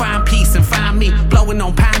truth, you'll find peace and find me blowing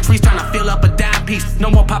on pine trees, trying to fill up a dime piece. No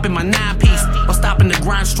more popping my 9-piece or stopping the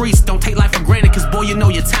grind streets. Don't take life for granted, cause boy, you know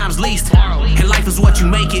your time's least. And life is what you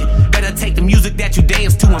make it. Better take the music that you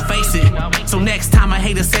dance to and face it. So next time a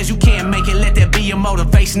hater says you can't make it, let that be your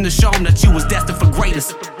motivation to show them that you was destined for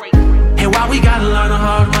greatness. And why we gotta learn the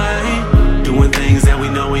hard way, doing things that we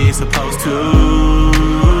know we ain't supposed to.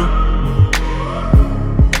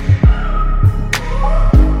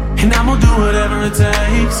 And I'm gonna do whatever it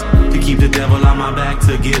takes to keep the devil on my back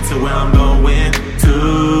to get to where I'm going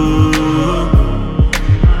to.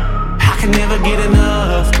 I can never get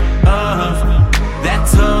enough of that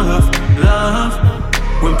tough love.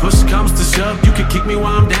 When push comes to shove, you can kick me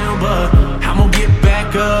while I'm down, but I'm gonna get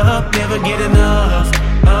back up. Never get enough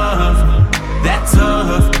of that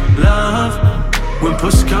tough love. When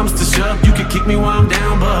push comes to shove, you can kick me while I'm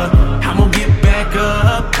down, but I'm gonna get back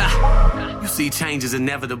up. You see, change is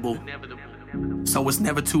inevitable, so it's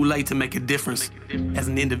never too late to make a difference as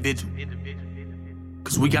an individual.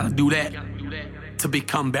 Cause we gotta do that to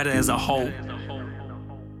become better as a whole.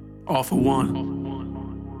 All for one,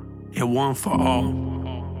 and one for all.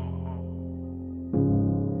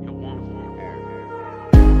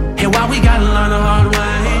 And while we gotta learn the hard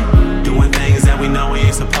way, doing things that we know we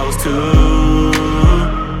ain't supposed to,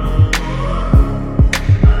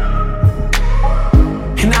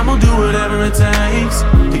 and I'm gonna do whatever it takes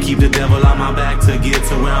to keep the devil on my back to get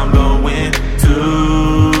to where I'm going to.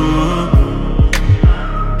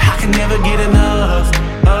 I can never get enough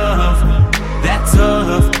of that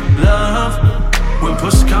tough love. When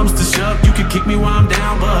push comes to shove, you can kick me while I'm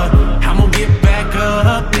down, but I'm gonna get back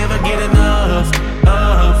up. Never get enough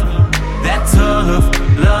of that tough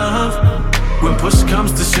love. When push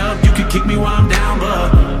comes to